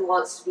person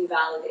wants to be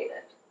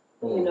validated.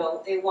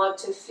 They want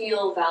to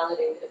feel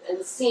validated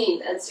and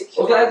seen and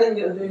secure. Okay, I think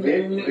you're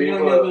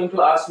going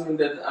to ask me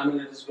that. I mean,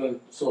 it is going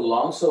so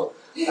long. So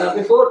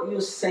before you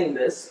saying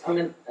this, I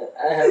mean,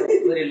 I have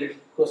a very little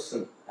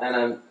question, and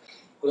I'm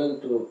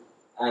going to,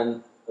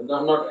 and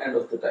not end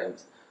of the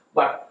times,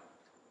 but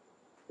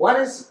what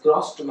is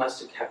gross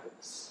domestic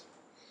happiness?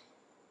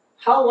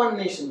 How one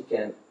nation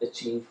can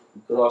achieve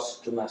gross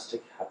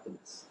domestic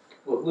happiness?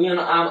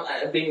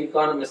 I'm being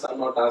economist. I'm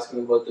not asking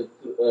about the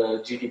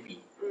GDP.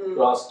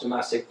 Gross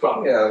domestic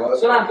product. Yeah, well,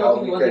 so I'm how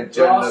talking we about the can gross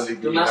generally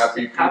be domestic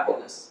happy people.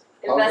 happiness.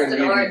 How Invest can in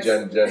we be arts.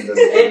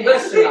 generally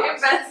Invest in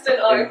arts. Invest in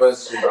arts.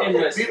 invest in arts?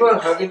 Invest. We were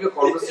having a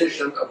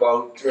conversation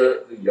about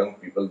the young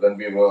people when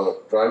we were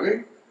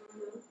driving.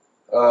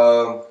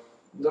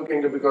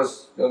 Looking at,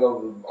 because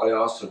I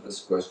asked her this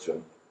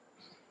question,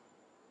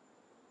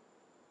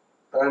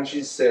 and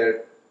she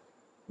said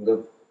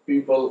the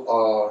people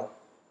are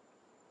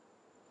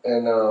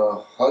in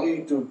a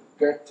hurry to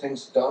get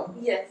things done.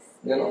 Yes.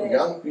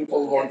 Young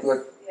people want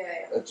to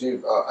Yeah.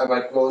 achieve. Am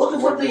I close Okay,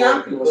 to for what the you young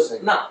were people,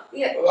 saying? now,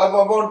 Yeah. I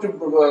want to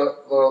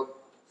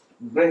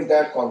bring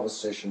that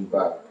conversation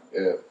back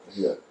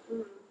here.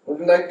 Would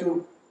you like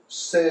to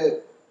say?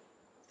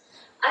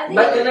 I think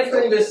by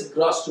connecting this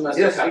gross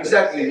domestic Yes, happiness.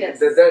 exactly. Yes.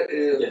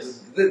 Yes.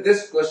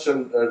 This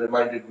question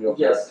reminded me of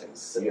Yes. that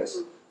thing. Yes.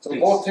 So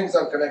Please. both things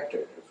are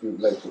connected. If you'd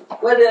like to.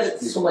 Why they are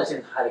so much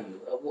in hurry?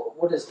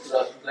 What is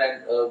gross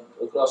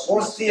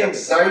What's the domestic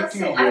anxiety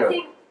so here? I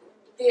think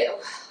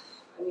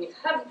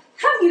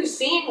have you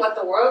seen what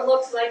the world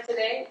looks like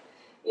today?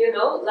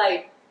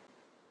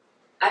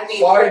 I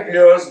mean, 5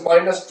 years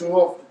 -2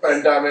 of the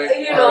pandemic.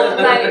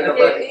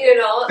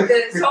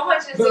 there's so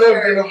much We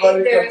live in a insecurity.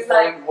 very There's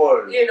confined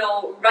world.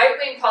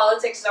 right-wing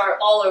politics are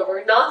all over.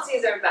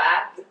 Nazis are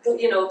back.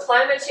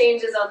 Climate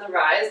change is on the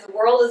rise. The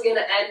world is going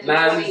to end in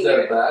 20 Nazis are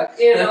years. back.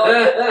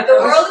 The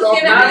world is Stop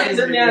going to Nazis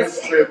end. and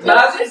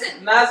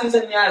Nazis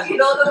and Nazis.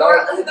 The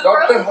world.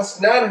 Dr.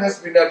 Hasnan has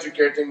been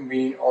educating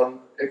me on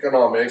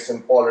economics and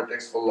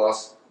politics for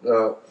last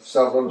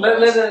several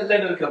months.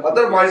 Let her come.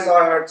 Otherwise,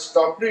 I had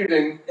stopped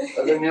reading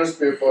the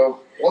newspaper,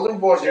 wasn't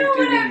watching What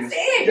TV I'm news.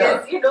 saying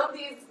Yeah.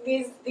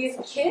 is, these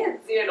kids,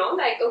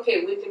 okay,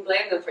 we can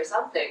blame them for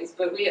some things,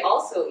 but we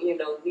also,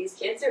 these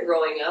kids are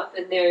growing up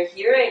and they're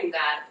hearing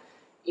that,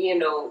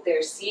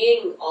 they're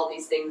seeing all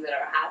these things that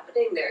are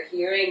happening. They're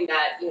hearing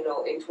that,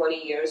 in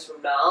 20 years from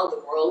now, the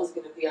world is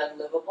going to be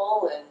unlivable,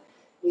 and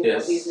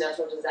Yes. these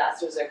natural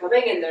disasters are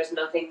coming and there's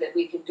nothing that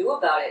we can do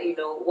about it.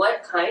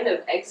 What kind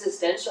of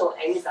existential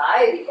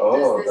anxiety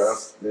Oh, does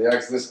that's the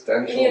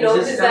existential.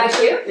 does that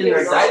give you?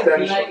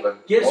 Existential.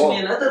 Gives Oh. me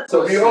another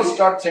So we all question.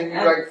 start thinking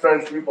And- like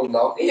French people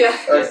now. Yeah.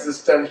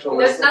 Existential.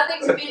 There's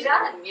nothing to be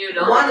done,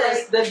 One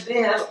is that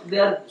they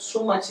are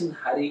so much in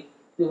hurry.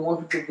 They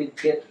wanted to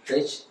get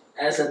rich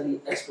as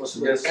early as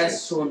possible, Yes, as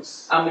yes. soon.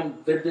 I mean,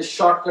 with the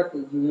shortcut,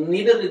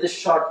 neither with the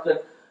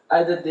shortcut,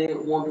 either they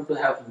wanted to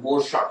have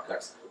more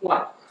shortcuts.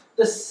 One.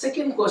 The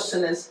second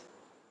question is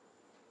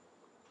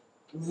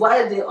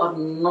why they are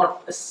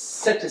not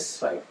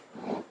satisfied,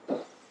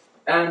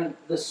 and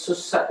the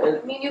society.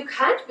 I mean, you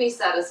can't be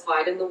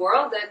satisfied in the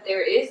world that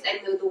there is,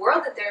 and the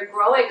world that they're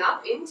growing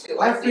up into.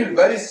 I feel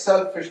very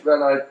selfish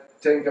when I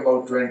think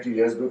about 20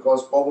 years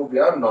because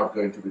probably I'm not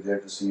going to be there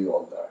to see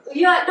all that.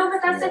 Yeah, no,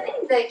 but that's the Yeah.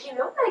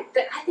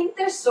 thing. I think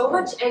there's so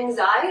much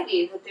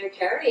anxiety that they're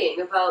carrying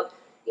about,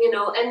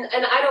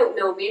 and I don't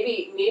know.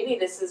 Maybe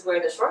this is where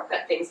the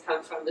shortcut things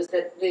come from. Is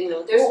that there's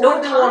no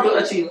what they want to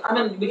time. achieve. I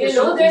mean, because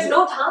There's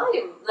no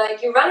time.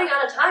 Like you're running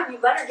out of time. You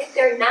better get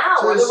there now.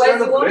 So it's Otherwise, kind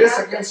you of won't race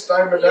have against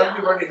time, and Yeah.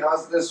 everybody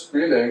has this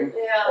feeling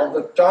Yeah. of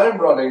the time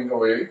running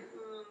away,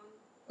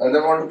 and they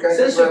want to catch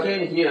since it you back.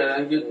 came here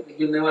and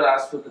you never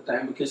asked for the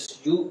time because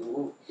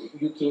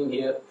you came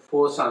here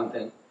for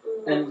something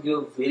and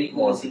you're very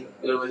easy,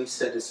 you're very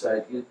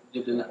satisfied. You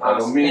didn't Have a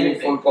ask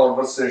meaningful anything.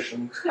 conversation.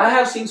 I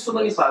have seen so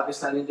many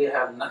Pakistani, they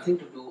have nothing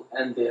to do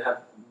and they have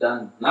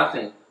done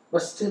nothing,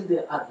 but still they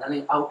are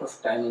running out of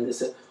time and they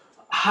say,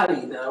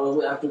 hurry, now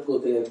we have to go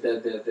there.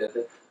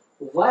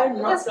 Why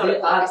not? That's not They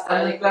a are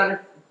Pakistani thing. unprior-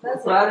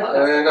 That's not a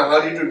prior- In a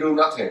hurry to do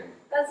nothing.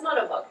 That's not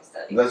a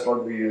Pakistani. That's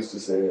what we used to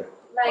say.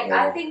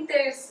 I think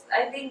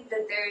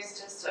that there's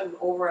just an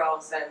overall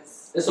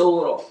sense It's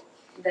overall.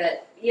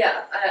 that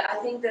I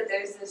think that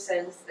there's a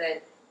sense that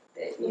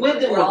Where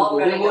they we're all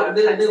want to running out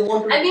go, of they time.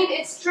 want to. I mean,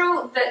 it's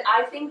true that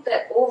I think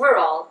that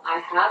overall, I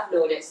have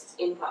noticed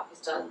in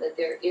Pakistan that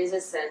there is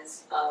a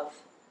sense of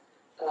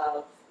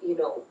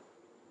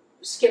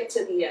skip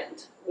to the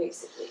end,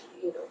 basically.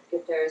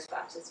 Get there as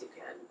fast as you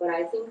can. But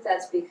I think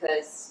that's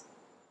because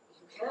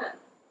you can,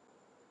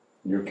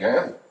 You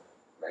can.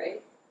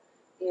 right?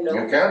 You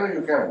can or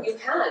you can't. You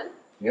can.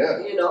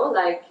 Yeah.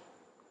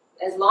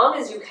 As long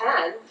as you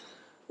can.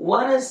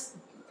 One is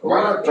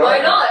Why not try?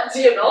 Why not?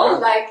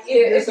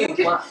 Yeah. If you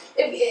can,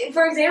 if,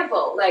 for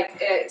example,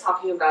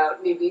 talking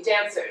about maybe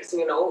dancers,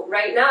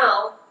 right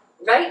now,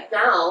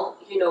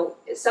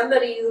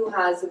 somebody who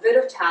has a bit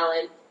of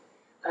talent,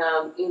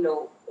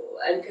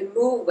 and can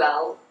move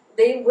well,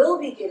 they will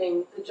be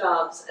getting the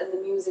jobs and the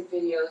music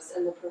videos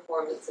and the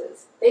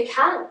performances. They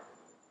can,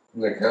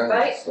 They can.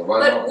 right? So why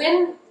But not?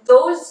 when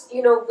those,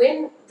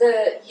 when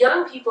the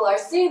young people are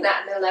seeing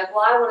that and they're like,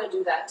 well, I want to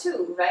do that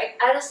too, right?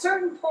 At a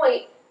certain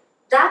point,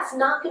 that's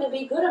not going to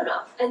be good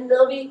enough, and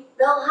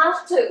they'll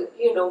have to,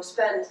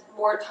 spend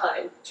more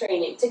time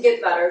training to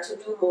get better, to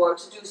do more,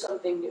 to do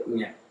something new.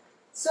 Yeah.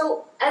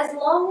 So as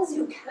long as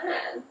you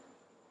can,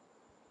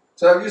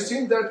 So have you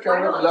seen that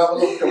kind Why of not? level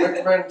of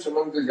commitment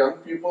among the young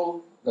people?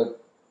 That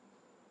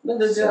No,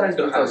 they are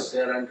into hurry. Because-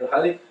 They are into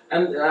hurry,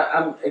 and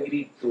I'm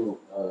agreed to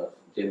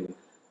Jamie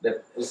that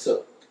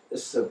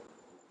it's a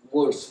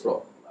words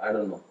problem. I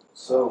don't know.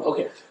 So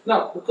okay, now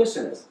the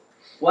question is,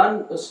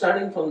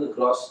 starting from the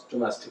gross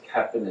domestic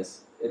happiness,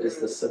 it is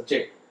the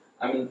subject.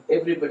 I mean,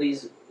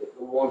 everybody's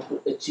want to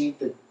achieve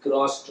the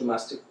gross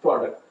domestic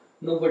product.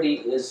 Nobody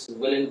is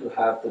willing to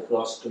have the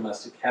gross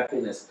domestic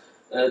happiness.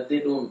 They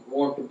don't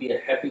want to be a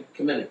happy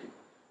community.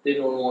 They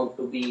don't want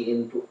to be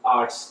into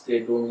arts. They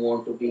don't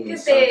want to be in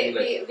Because something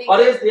like. Or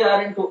if they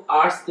are into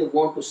arts, they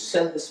want to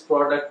sell this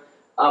product.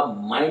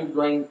 Mind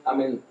blowing. I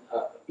mean,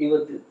 even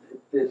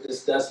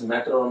this does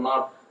matter or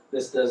not.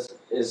 This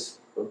is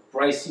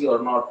pricey or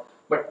not.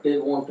 But they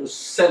want to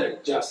sell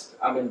it.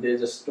 They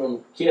just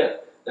don't care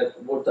that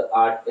what the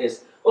art is.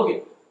 Okay,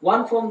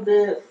 one from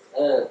the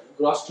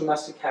gross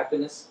domestic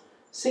happiness.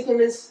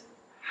 Second is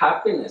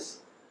happiness,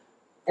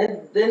 and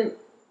then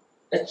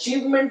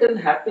achievement and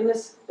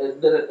happiness.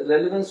 The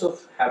relevance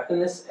of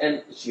happiness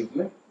and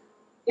achievement.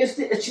 If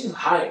they achieve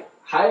high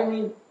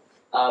means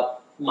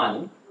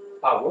money,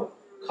 power,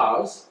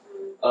 cars,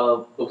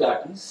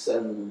 Bugattis,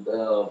 and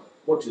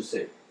what you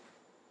say,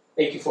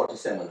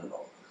 AK-47 and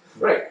all.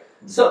 Right.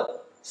 So,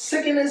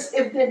 second is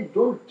if they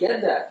don't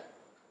get that,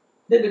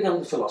 they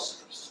become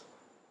philosophers.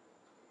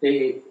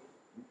 They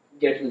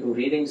get into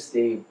readings,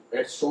 they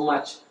read so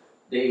much,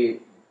 they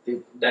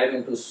dive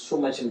into so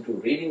much into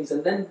readings,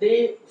 and then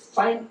they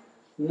find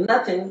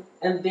nothing,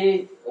 and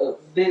they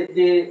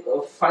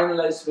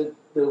finalize with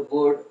the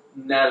word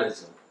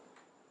nihilism.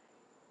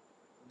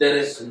 There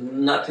is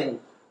nothing.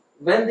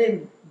 When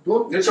they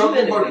don't you're achieve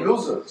talking about anything,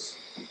 losers.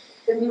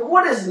 then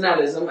what is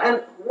nihilism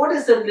and what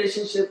is the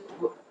relationship?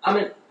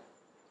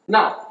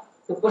 Now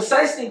the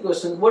precisely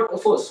question.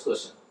 First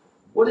question?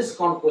 What is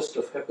conquest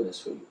of happiness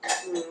for you?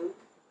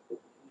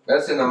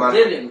 That's in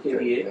Gillian America.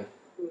 KBA.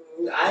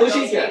 I खुशी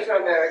don't क्या? speak for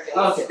Americans.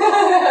 Okay.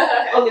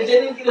 Okay,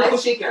 Zenin के लिए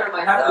खुशी क्या? for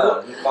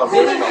myself.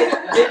 Zenin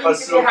के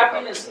लिए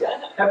happiness क्या?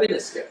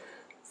 Happiness क्या?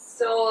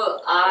 So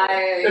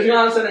If you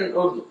answer in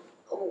Urdu.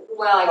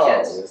 well, I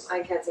can't. yes. I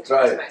can't Try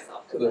express it.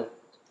 myself to that.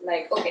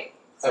 Like, okay.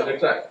 So, Okay,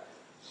 try.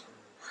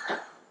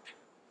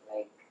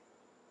 like,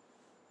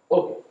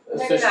 Okay.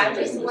 no, I'm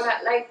just what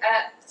I like.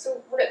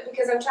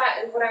 Because I'm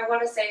trying. What I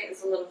want to say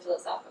is a little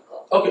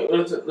philosophical. Okay,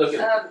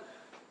 okay.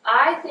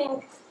 I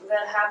think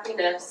that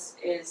happiness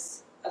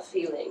is a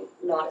feeling,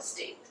 not a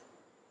state.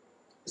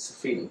 It's a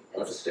feeling,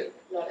 not a state.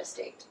 Not a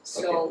state.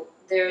 So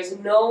there is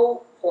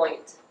no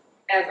point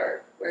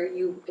ever where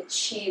you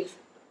achieve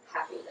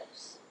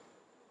happiness.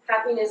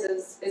 Happiness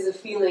is a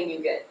feeling you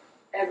get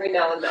every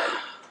now and then,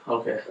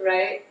 Okay.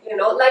 right? You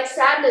know, like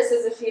sadness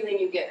is a feeling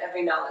you get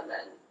every now and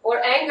then, or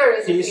anger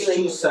is a He's feeling.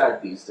 too you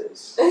sad these days.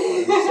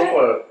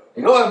 Super.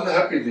 No, I'm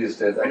happy these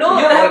days. Actually. No,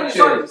 You're happy,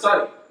 Change.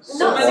 sorry. So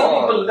No. many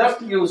people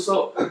left you,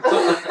 so No,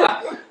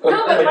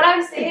 but what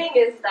I'm saying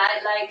is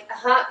that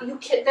you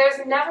can.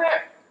 There's never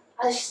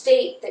a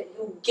state that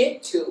you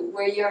get to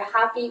where you're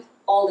happy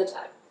all the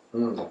time,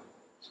 Hmm.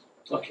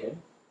 okay.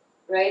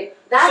 right?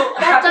 So That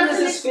happiness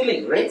doesn't. is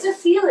feeling, right? It's a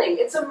feeling.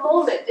 It's a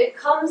moment. It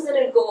comes and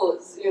it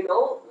goes. You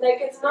know, like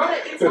it's not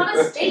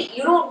a state.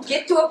 You don't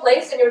get to a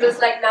place and you're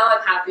just like, now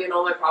I'm happy and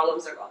all my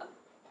problems are gone.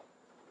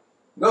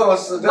 No,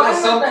 so there Why are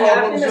not some the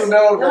problems happiness? you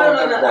never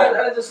No, got.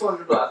 I just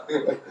wanted to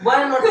ask.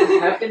 Why not the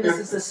happiness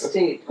is a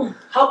state?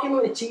 How can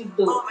we achieve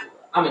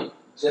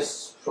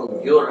just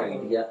from your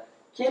idea,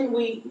 can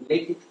we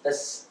make it a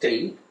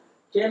state?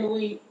 Can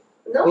we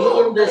No, be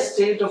in the but-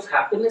 state of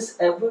happiness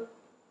ever?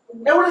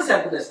 Now what is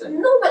happiness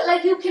then? No, but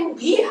like you can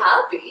be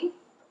happy.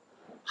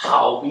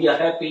 How be a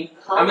happy?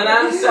 How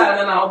I'm sad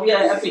and how be a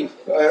happy?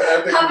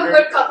 I think Have a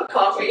good cup of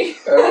coffee.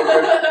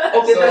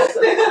 Okay,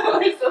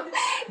 So-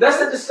 that's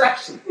the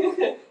distraction.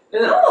 You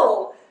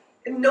know?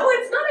 No,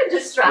 it's not a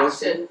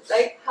distraction.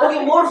 Like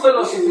Okay, more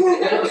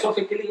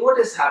philosophically, what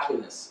is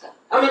happiness? It's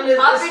not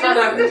happiness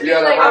happiness. is the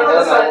feeling. I'm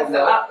not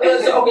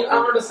a Okay,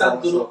 I'm not a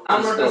sadguru.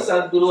 I'm not a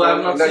sadguru.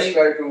 I'm not let's saying.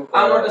 try to.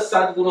 I'm not a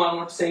sadguru. I'm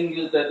not saying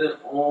you that an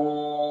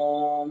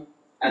om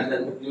and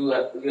then you'll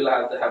have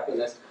the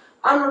happiness.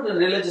 I'm not a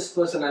religious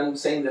person. I'm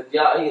saying that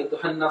ya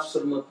ayyatuhan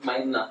nafsul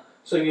mutmainna.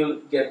 So you'll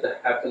get the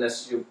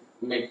happiness. You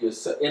make your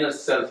inner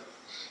self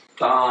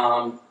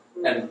calm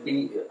and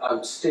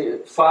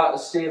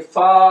stay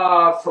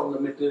far from the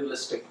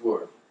materialistic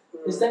world.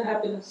 Is that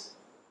happiness?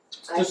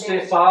 To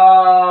stay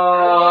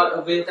far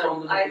away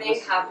from the I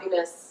materialistic think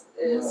happiness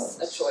is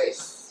a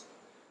choice.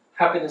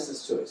 Happiness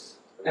is choice.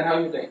 And how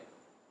you think?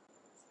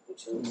 You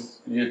choose.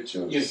 You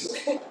choose. You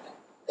choose.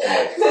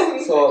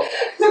 So,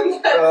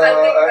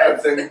 I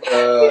think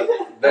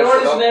that's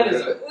What is enough.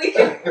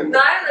 nihilism?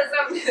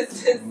 Nihilism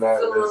is a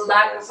Nihilism,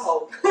 lack yes. of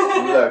hope.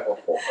 Lack of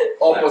hope.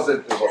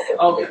 Opposite to hope.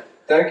 Okay.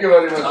 Thank you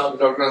very much,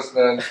 Dr.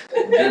 Hasan,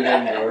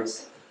 Gillian,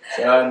 Rhodes.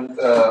 And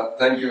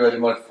thank you very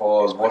much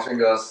for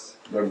watching us.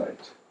 Good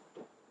night.